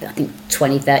 I think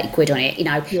 20, 30 quid on it,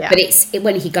 but it's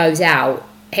when he goes out.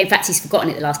 In fact, he's forgotten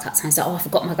it the last couple of times. Like, I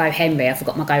forgot my Go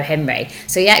Henry.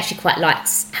 So he actually quite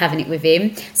likes having it with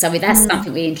him. So that's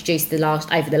something we introduced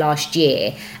over the last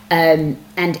year. And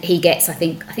he gets, I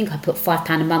think I put £5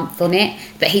 a month on it.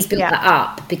 But he's built that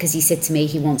up because he said to me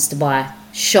he wants to buy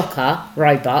shocker,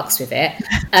 Robux with it.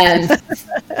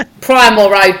 Prime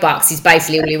or Robux is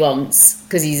basically all he wants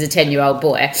because he's a 10-year-old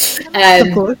boy.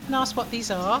 Of course. Can I ask what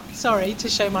these are? Sorry to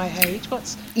show my age.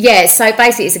 Yeah, so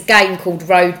basically it's a game called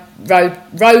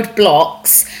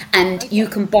Roadblocks, and you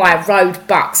can buy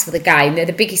Robux for the game. They're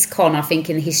the biggest con, I think,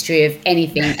 in the history of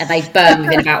anything, and they burn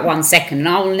within about 1 second. And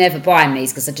I will never buy them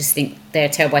these because I just think they're a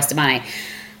terrible waste of money.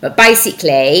 But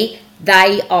basically,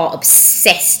 they are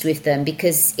obsessed with them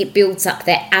because it builds up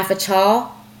their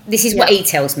avatar. This is what he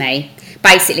tells me.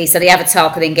 Basically, so the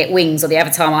avatar can then get wings, or the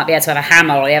avatar might be able to have a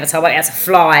hammer, or the avatar might be able to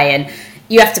fly, and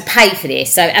you have to pay for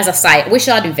this. So as I say, I wish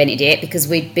I'd invented it because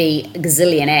we'd be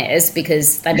gazillionaires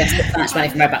because they must get so much money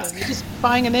from Robux. You're just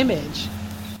buying an image.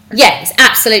 Yeah, it's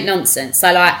absolute nonsense.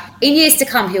 So, like, in years to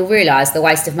come, he'll realise the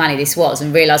waste of money this was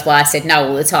and realise why I said no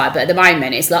all the time. But at the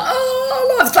moment, it's like,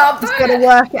 oh, life's not He's got to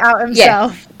work it out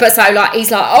himself. Yeah. But so, like, he's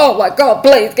like, oh, my God,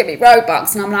 please give me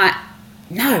Robux. And I'm like,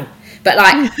 no. But,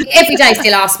 like, every day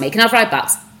still asks me, can I have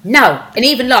Robux? No. And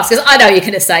even last, because I know you're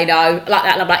going to say no. Like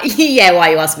that. And I'm like, yeah, why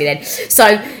are you asking me then?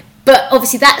 So, but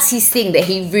obviously that's his thing that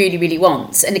he really, really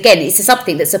wants. And again, it's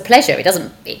something that's a pleasure. It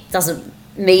doesn't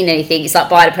mean anything. It's like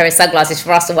buying a pair of sunglasses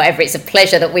for us or whatever. It's a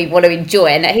pleasure that we want to enjoy.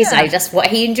 And at his age, that's what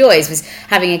he enjoys, was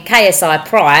having a KSI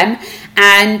Prime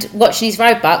and watching his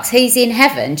Robux. He's in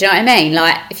heaven. Do you know what I mean?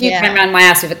 Like, if you came around my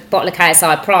house with a bottle of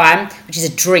KSI Prime, which is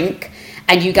a drink,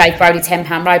 and you gave Brody £10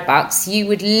 Robux, you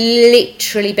would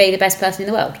literally be the best person in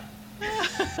the world.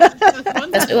 That's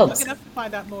what it was. I'm going to have to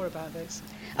find out more about this.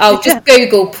 Oh, just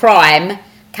Google Prime,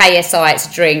 KSI, it's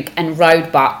a drink, and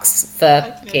Robux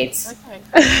for kids. Okay.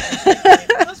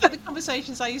 That's like the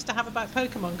conversations I used to have about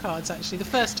Pokemon cards, actually, the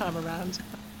first time around.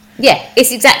 Yeah, it's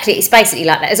basically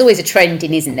like that. There's always a trend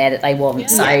in, isn't there, that they want.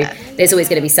 So there's always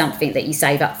going to be something that you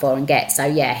save up for and get. So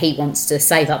yeah, he wants to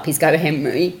save up his Go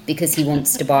Henry because he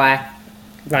wants to buy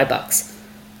Robux.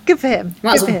 Good for him.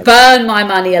 Might as well burn my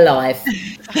money alive.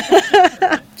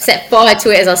 Set fire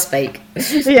to it as I speak.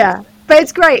 Yeah. But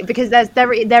it's great because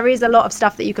there is a lot of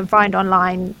stuff that you can find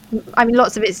online. I mean,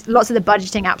 lots of the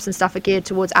budgeting apps and stuff are geared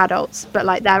towards adults, but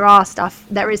like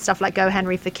there is stuff like Go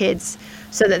Henry for kids,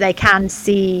 so that they can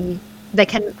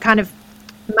kind of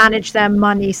manage their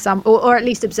money or at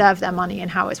least observe their money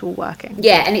and how it's all working.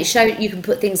 Yeah, and it shows you can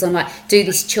put things on like, do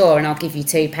this chore and I'll give you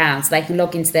 £2. They can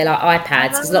log into their like iPads,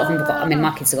 because a lot of them have got, I mean,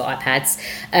 my kids have got iPads,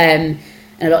 and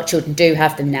a lot of children do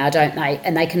have them now, don't they?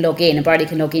 And they can log in, and Brody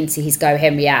can log into his Go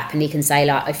Henry app, and he can say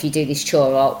like, if you do this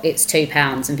chore, it's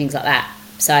 £2 and things like that.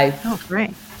 So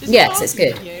great. Yeah, so it's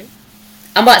good.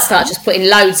 I might start just putting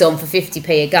loads on for 50p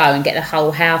a go and get the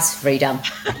whole house redone.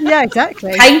 Yeah,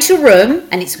 exactly. Paint a room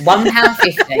and it's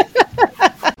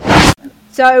 £1.50.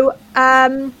 So,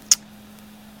 I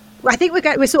think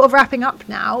we're sort of wrapping up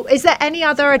now. Is there any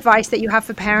other advice that you have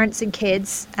for parents and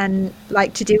kids, and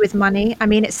like to do with money? I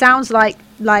mean, it sounds like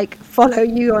follow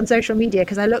you on social media,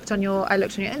 because I looked on your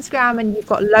Instagram, and you've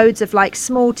got loads of like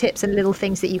small tips and little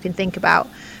things that you can think about.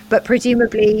 But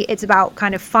presumably it's about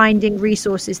kind of finding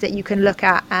resources that you can look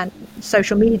at, and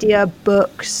social media,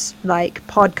 books, like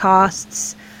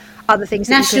podcasts, other things.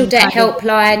 National Debt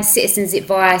Helpline, Citizens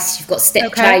Advice. You've got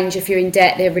Step Change if you're in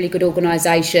debt. They're really good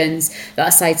organisations that I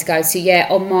say to go to. Yeah,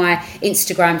 on my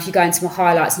Instagram, if you go into my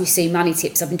highlights and you see money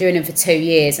tips, I've been doing them for 2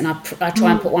 years, and I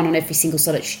try and put one on every single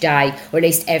solitary day, or at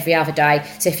least every other day.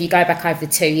 So if you go back over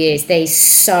the 2 years, there's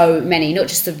so many, not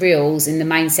just the reels in the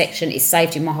main section, it's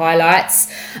saved in my highlights.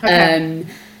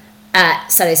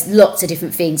 So there's lots of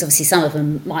different things. Obviously, some of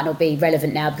them might not be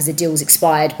relevant now because the deal's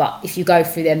expired, but if you go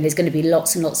through them, there's going to be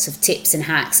lots and lots of tips and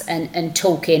hacks and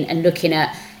talking and looking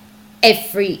at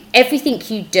everything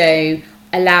you do.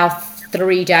 Allow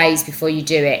 3 days before you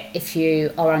do it if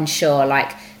you are unsure.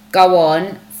 Like, go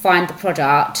on, find the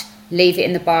product, leave it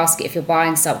in the basket if you're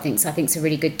buying something. So I think it's a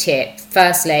really good tip.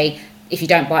 Firstly, if you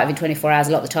don't buy it within 24 hours,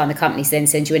 a lot of the time the companies then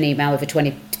send you an email with a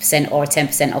 20% or a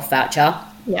 10% off voucher.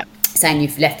 Yeah. Saying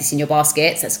you've left this in your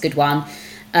basket, so that's a good one.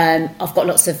 I've got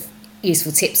lots of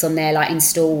useful tips on there, like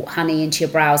install Honey into your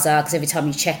browser, because every time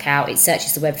you check out, it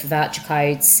searches the web for voucher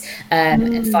codes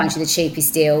and finds you the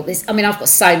cheapest deal. I've got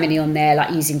so many on there,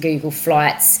 like using Google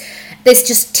Flights. There's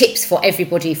just tips for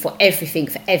everybody, for everything,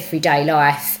 for everyday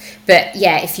life. But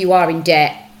yeah, if you are in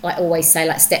debt, I always say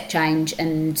like Step Change,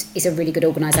 and it's a really good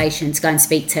organisation to go and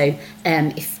speak to,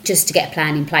 just to get a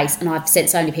plan in place. And I've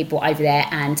sent so many people over there,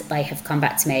 and they have come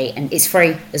back to me, and it's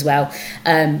free as well,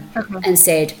 and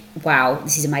said, wow,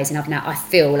 this is amazing. I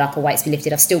feel like a weight's been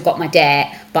lifted. I've still got my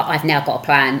debt, but I've now got a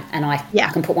plan, and I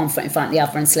can put one foot in front of the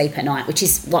other and sleep at night, which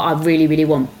is what I really, really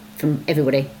want from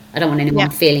everybody. I don't want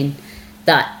anyone feeling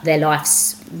that their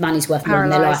money's worth more than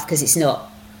their life, because it's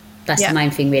not. That's the main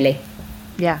thing, really.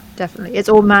 Yeah, definitely. It's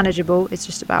all manageable. It's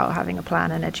just about having a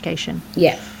plan and education.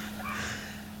 Yeah.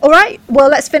 All right. Well,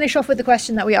 let's finish off with the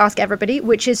question that we ask everybody,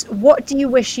 which is, what do you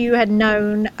wish you had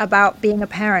known about being a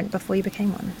parent before you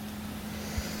became one?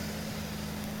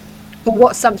 Or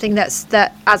what's something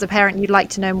that as a parent you'd like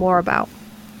to know more about?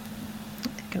 You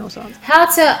can also answer.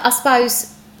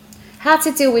 How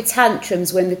to deal with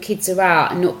tantrums when the kids are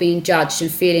out and not being judged and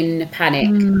feeling in a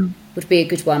panic would be a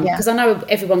good one. Because I know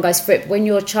everyone goes through it, but when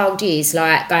your child is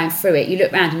like going through it, you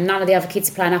look around and none of the other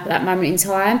kids are playing up at that moment in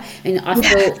time, and I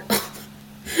thought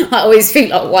I always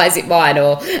think, like, why is it mine?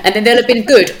 And then they'll have been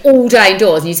good all day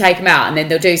indoors and you take them out and then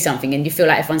they'll do something and you feel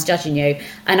like everyone's judging you.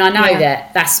 And I know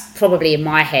that that's probably in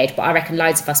my head, but I reckon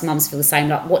loads of us mums feel the same.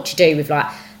 Like, what do you do with like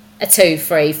a 2,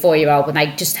 3, 4-year-old when they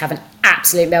just have an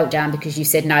absolute meltdown because you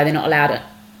said no, they're not allowed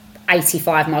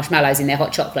 85 marshmallows in their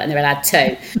hot chocolate and they're allowed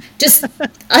 2. Just,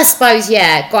 I suppose,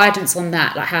 guidance on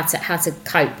that, like how to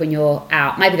cope when you're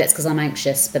out. Maybe that's because I'm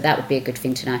anxious, but that would be a good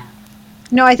thing to know.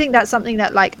 No, I think that's something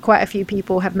that like quite a few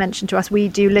people have mentioned to us. We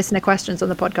do listener questions on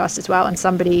the podcast as well, and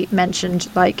somebody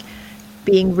mentioned like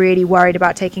being really worried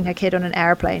about taking her kid on an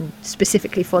airplane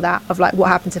specifically for that, of like, what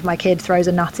happens if my kid throws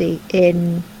a nutty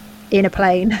in a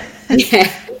plane? Yeah.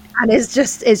 And it's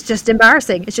just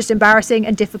embarrassing. It's just embarrassing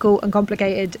and difficult and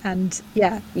complicated, and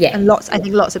and I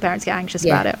think lots of parents get anxious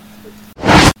about it.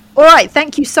 All right,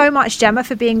 thank you so much, Gemma,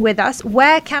 for being with us.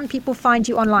 Where can people find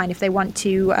you online if they want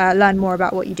to learn more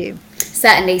about what you do?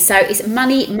 Certainly. So it's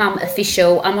Money Mum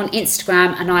Official. I'm on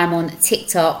Instagram and I'm on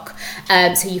TikTok.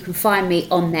 So you can find me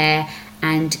on there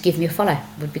and give me a follow.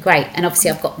 Would be great. And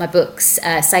obviously I've got my books,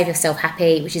 Save Yourself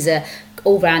Happy, which is a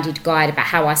all-rounded guide about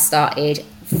how I started,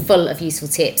 full of useful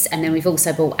tips. And then we've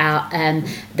also brought out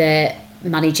the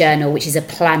Money Journal, which is a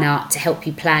planner to help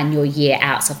you plan your year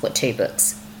out. So I've got 2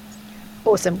 books.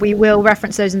 Awesome. We will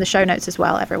reference those in the show notes as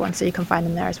well, everyone, so you can find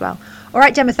them there as well. All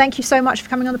right, Gemma, thank you so much for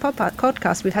coming on the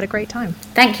podcast. We've had a great time.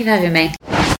 Thank you for having me.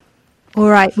 All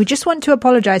right. We just want to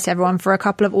apologise to everyone for a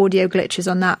couple of audio glitches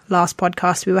on that last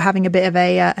podcast. We were having a bit of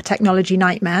a technology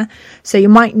nightmare, so you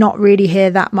might not really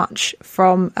hear that much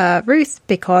from Ruth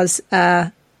because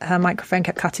her microphone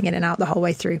kept cutting in and out the whole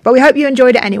way through. But we hope you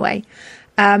enjoyed it anyway.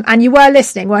 And you were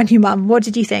listening, weren't you, Mum? What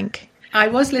did you think? I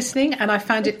was listening and I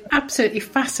found it absolutely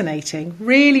fascinating.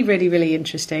 Really, really, really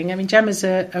interesting. I mean, Gemma's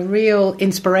a real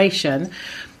inspiration.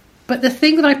 But the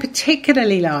thing that I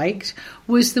particularly liked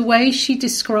was the way she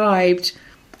described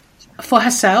for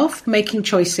herself making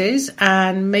choices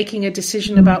and making a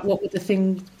decision about what was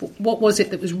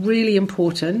it that was really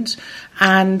important,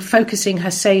 and focusing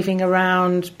her saving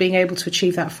around being able to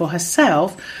achieve that for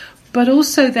herself, but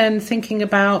also then thinking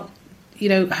about, you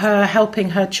know, her helping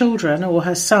her children, or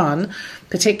her son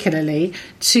particularly,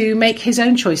 to make his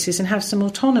own choices and have some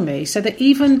autonomy, so that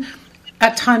even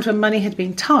at times when money had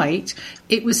been tight,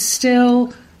 it was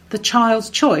still the child's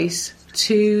choice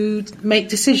to make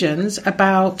decisions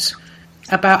about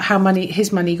how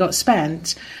his money got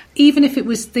spent, even if it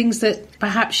was things that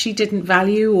perhaps she didn't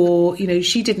value, or, you know,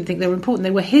 she didn't think they were important.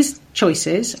 They were his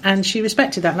choices and she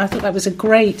respected that. And I thought that was a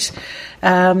great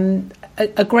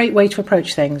way to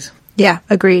approach things. Yeah,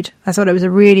 agreed. I thought it was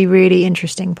a really, really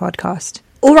interesting podcast.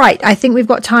 All right, I think we've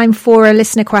got time for a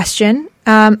listener question.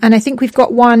 And I think we've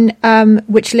got one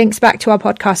which links back to our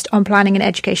podcast on planning an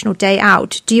educational day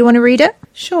out. Do you want to read it?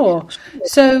 Sure.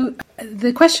 So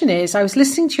the question is, I was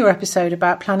listening to your episode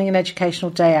about planning an educational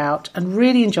day out and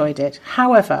really enjoyed it.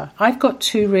 However, I've got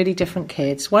 2 really different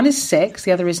kids. One is 6,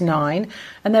 the other is 9,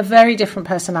 and they're very different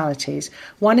personalities.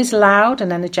 One is loud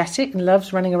and energetic and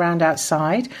loves running around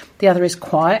outside. The other is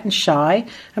quiet and shy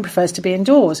and prefers to be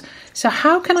indoors. So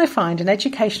how can I find an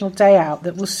educational day out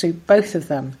that will suit both of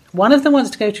them? One of them wants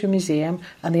to go to a museum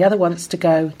and the other wants to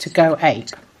go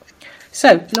ape.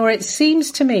 So, Laura, it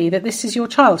seems to me that this is your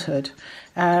childhood.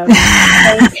 So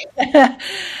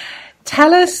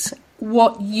tell us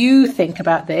what you think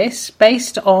about this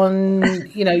based on,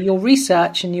 you know, your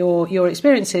research and your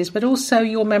experiences, but also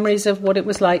your memories of what it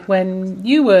was like when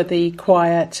you were the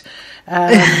quiet,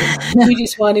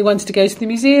 studious one who wanted to go to the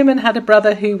museum and had a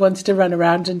brother who wanted to run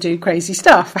around and do crazy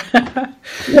stuff.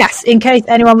 Yes, in case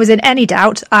anyone was in any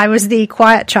doubt, I was the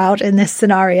quiet child in this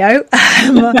scenario.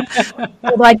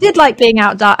 Although I did like being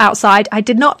outside, I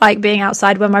did not like being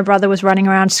outside when my brother was running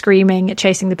around screaming,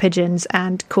 chasing the pigeons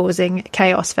and causing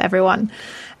chaos for everyone.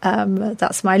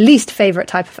 That's my least favourite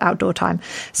type of outdoor time.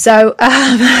 So,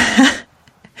 yeah,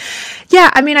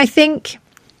 I mean,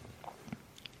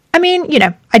 you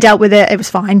know, I dealt with it. It was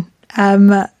fine.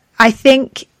 I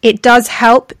think it does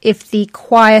help if the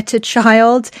quieter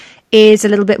child is a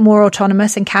little bit more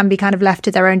autonomous and can be kind of left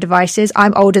to their own devices.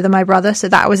 I'm older than my brother, so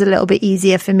that was a little bit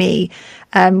easier for me,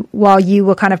 while you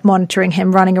were kind of monitoring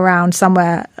him running around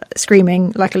somewhere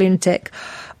screaming like a lunatic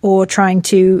or trying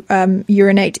to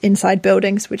urinate inside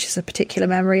buildings, which is a particular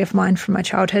memory of mine from my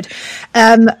childhood.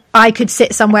 I could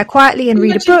sit somewhere quietly and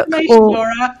read a book, or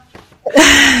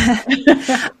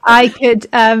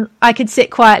I could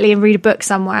sit quietly and read a book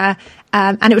somewhere,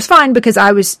 and it was fine because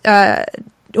I was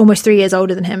almost 3 years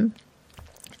older than him.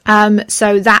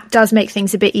 So that does make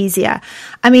things a bit easier.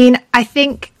 I mean, I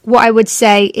think what I would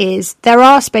say is there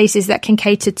are spaces that can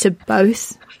cater to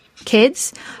both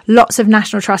kids. Lots of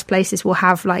National Trust places will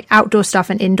have like outdoor stuff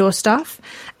and indoor stuff,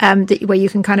 where you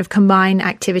can kind of combine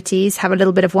activities, have a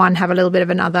little bit of one, have a little bit of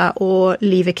another, or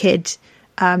leave a kid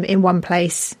in one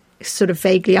place, sort of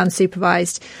vaguely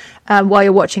unsupervised, while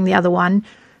you're watching the other one.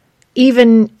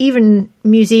 Even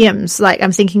museums, like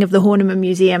I'm thinking of the Horniman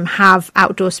Museum, have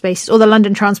outdoor spaces, or the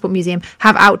London Transport Museum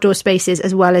have outdoor spaces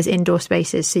as well as indoor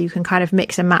spaces, so you can kind of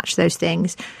mix and match those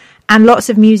things. And lots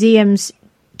of museums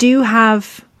do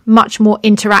have much more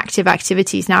interactive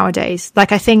activities nowadays.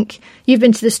 Like, I think you've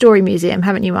been to the Story Museum,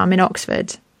 haven't you, Mum, in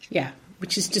Oxford? Yeah,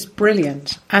 which is just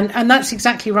brilliant. And that's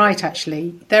exactly right,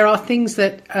 actually. There are things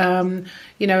that,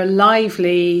 a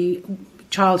lively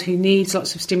child who needs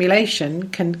lots of stimulation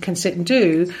can sit and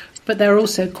do, but there are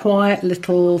also quiet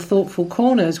little thoughtful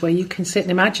corners where you can sit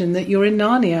and imagine that you're in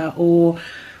Narnia or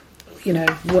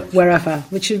wherever,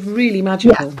 which is really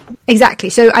magical. Yeah, exactly.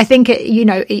 So I think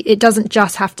it doesn't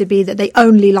just have to be that they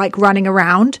only like running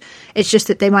around. It's just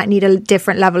that they might need a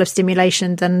different level of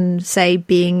stimulation than, say,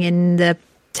 being in the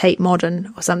Tate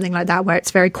Modern or something like that, where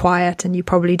it's very quiet and you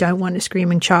probably don't want a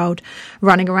screaming child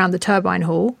running around the turbine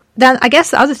hall. Then I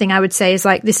guess the other thing I would say is,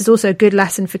 like, this is also a good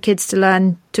lesson for kids to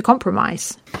learn to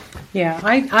compromise. Yeah,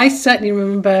 I certainly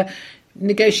remember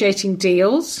negotiating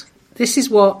deals. This is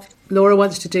what Laura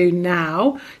wants to do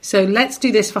now, so let's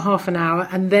do this for half an hour,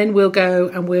 and then we'll go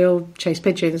and we'll chase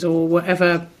pigeons or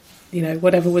whatever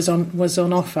was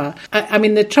on offer. I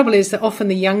mean, the trouble is that often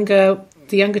the younger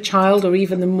child, or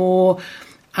even the more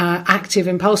active,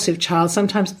 impulsive child,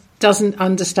 sometimes doesn't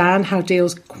understand how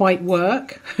deals quite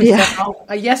work. Yeah. So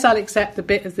I'll accept the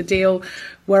bit of the deal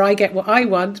where I get what I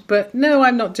want, but no,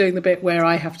 I'm not doing the bit where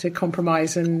I have to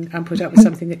compromise and put up with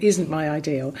something that isn't my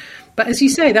ideal. But as you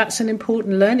say, that's an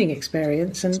important learning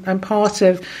experience and part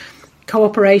of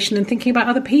cooperation and thinking about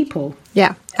other people.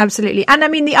 Yeah, absolutely. And I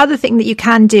mean, the other thing that you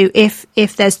can do if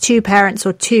there's two parents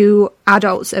or two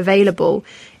adults available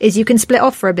is you can split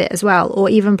off for a bit as well, or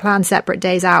even plan separate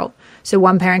days out. So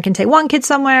one parent can take one kid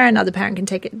somewhere, another parent can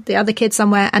take the other kid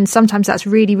somewhere. And sometimes that's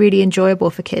really, really enjoyable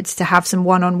for kids to have some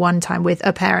one-on-one time with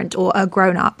a parent or a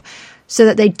grown-up, so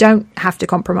that they don't have to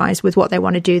compromise with what they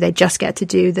want to do. They just get to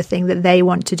do the thing that they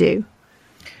want to do.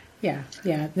 Yeah.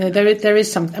 There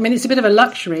is some. I mean, it's a bit of a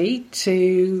luxury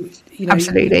to,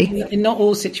 Absolutely. In not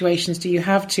all situations do you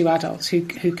have two adults who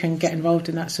can get involved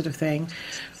in that sort of thing.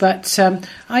 But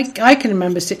I can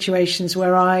remember situations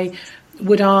where I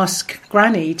would ask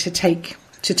Granny to take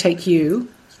you,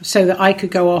 so that I could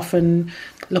go off and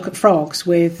look at frogs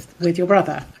with your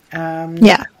brother.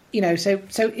 Yeah. So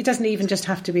it doesn't even just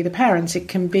have to be the parents. It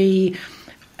can be,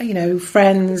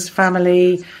 friends,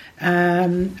 family.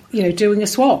 Doing a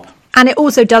swap. And it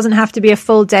also doesn't have to be a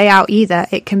full day out either.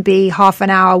 It can be half an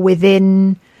hour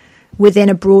within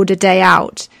a broader day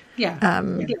out. Yeah.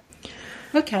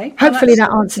 Okay. Hopefully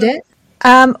that answered it.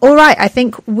 All right. I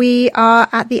think we are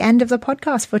at the end of the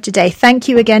podcast for today. Thank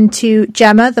you again to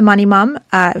Gemma, the Money Mum.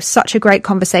 It was such a great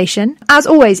conversation. As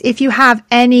always, if you have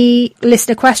any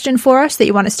listener question for us that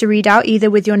you want us to read out, either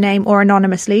with your name or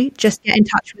anonymously, just get in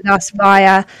touch with us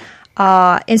via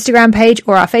our Instagram page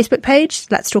or our Facebook page.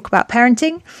 Let's Talk About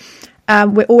Parenting.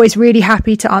 We're always really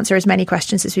happy to answer as many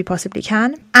questions as we possibly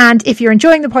can. And if you're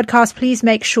enjoying the podcast, please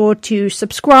make sure to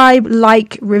subscribe,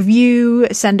 like, review,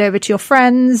 send over to your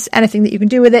friends. Anything that you can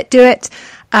do with it, do it.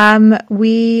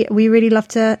 We really love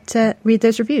to read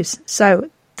those reviews. So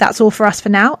that's all for us for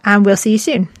now, and we'll see you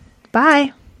soon.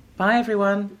 Bye. Bye,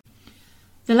 everyone.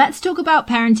 The Let's Talk About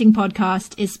Parenting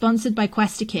podcast is sponsored by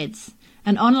Questa Kids,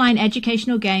 an online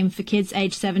educational game for kids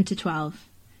aged 7 to 12.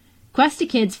 Questa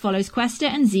Kids follows Questa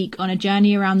and Zeke on a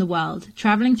journey around the world,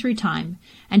 travelling through time,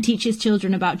 and teaches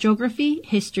children about geography,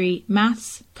 history,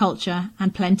 maths, culture,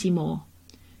 and plenty more.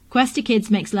 Questa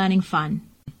Kids makes learning fun.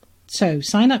 So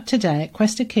sign up today at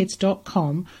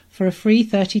questakids.com for a free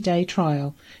 30-day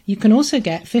trial. You can also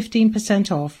get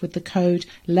 15% off with the code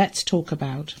Let's Talk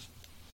About.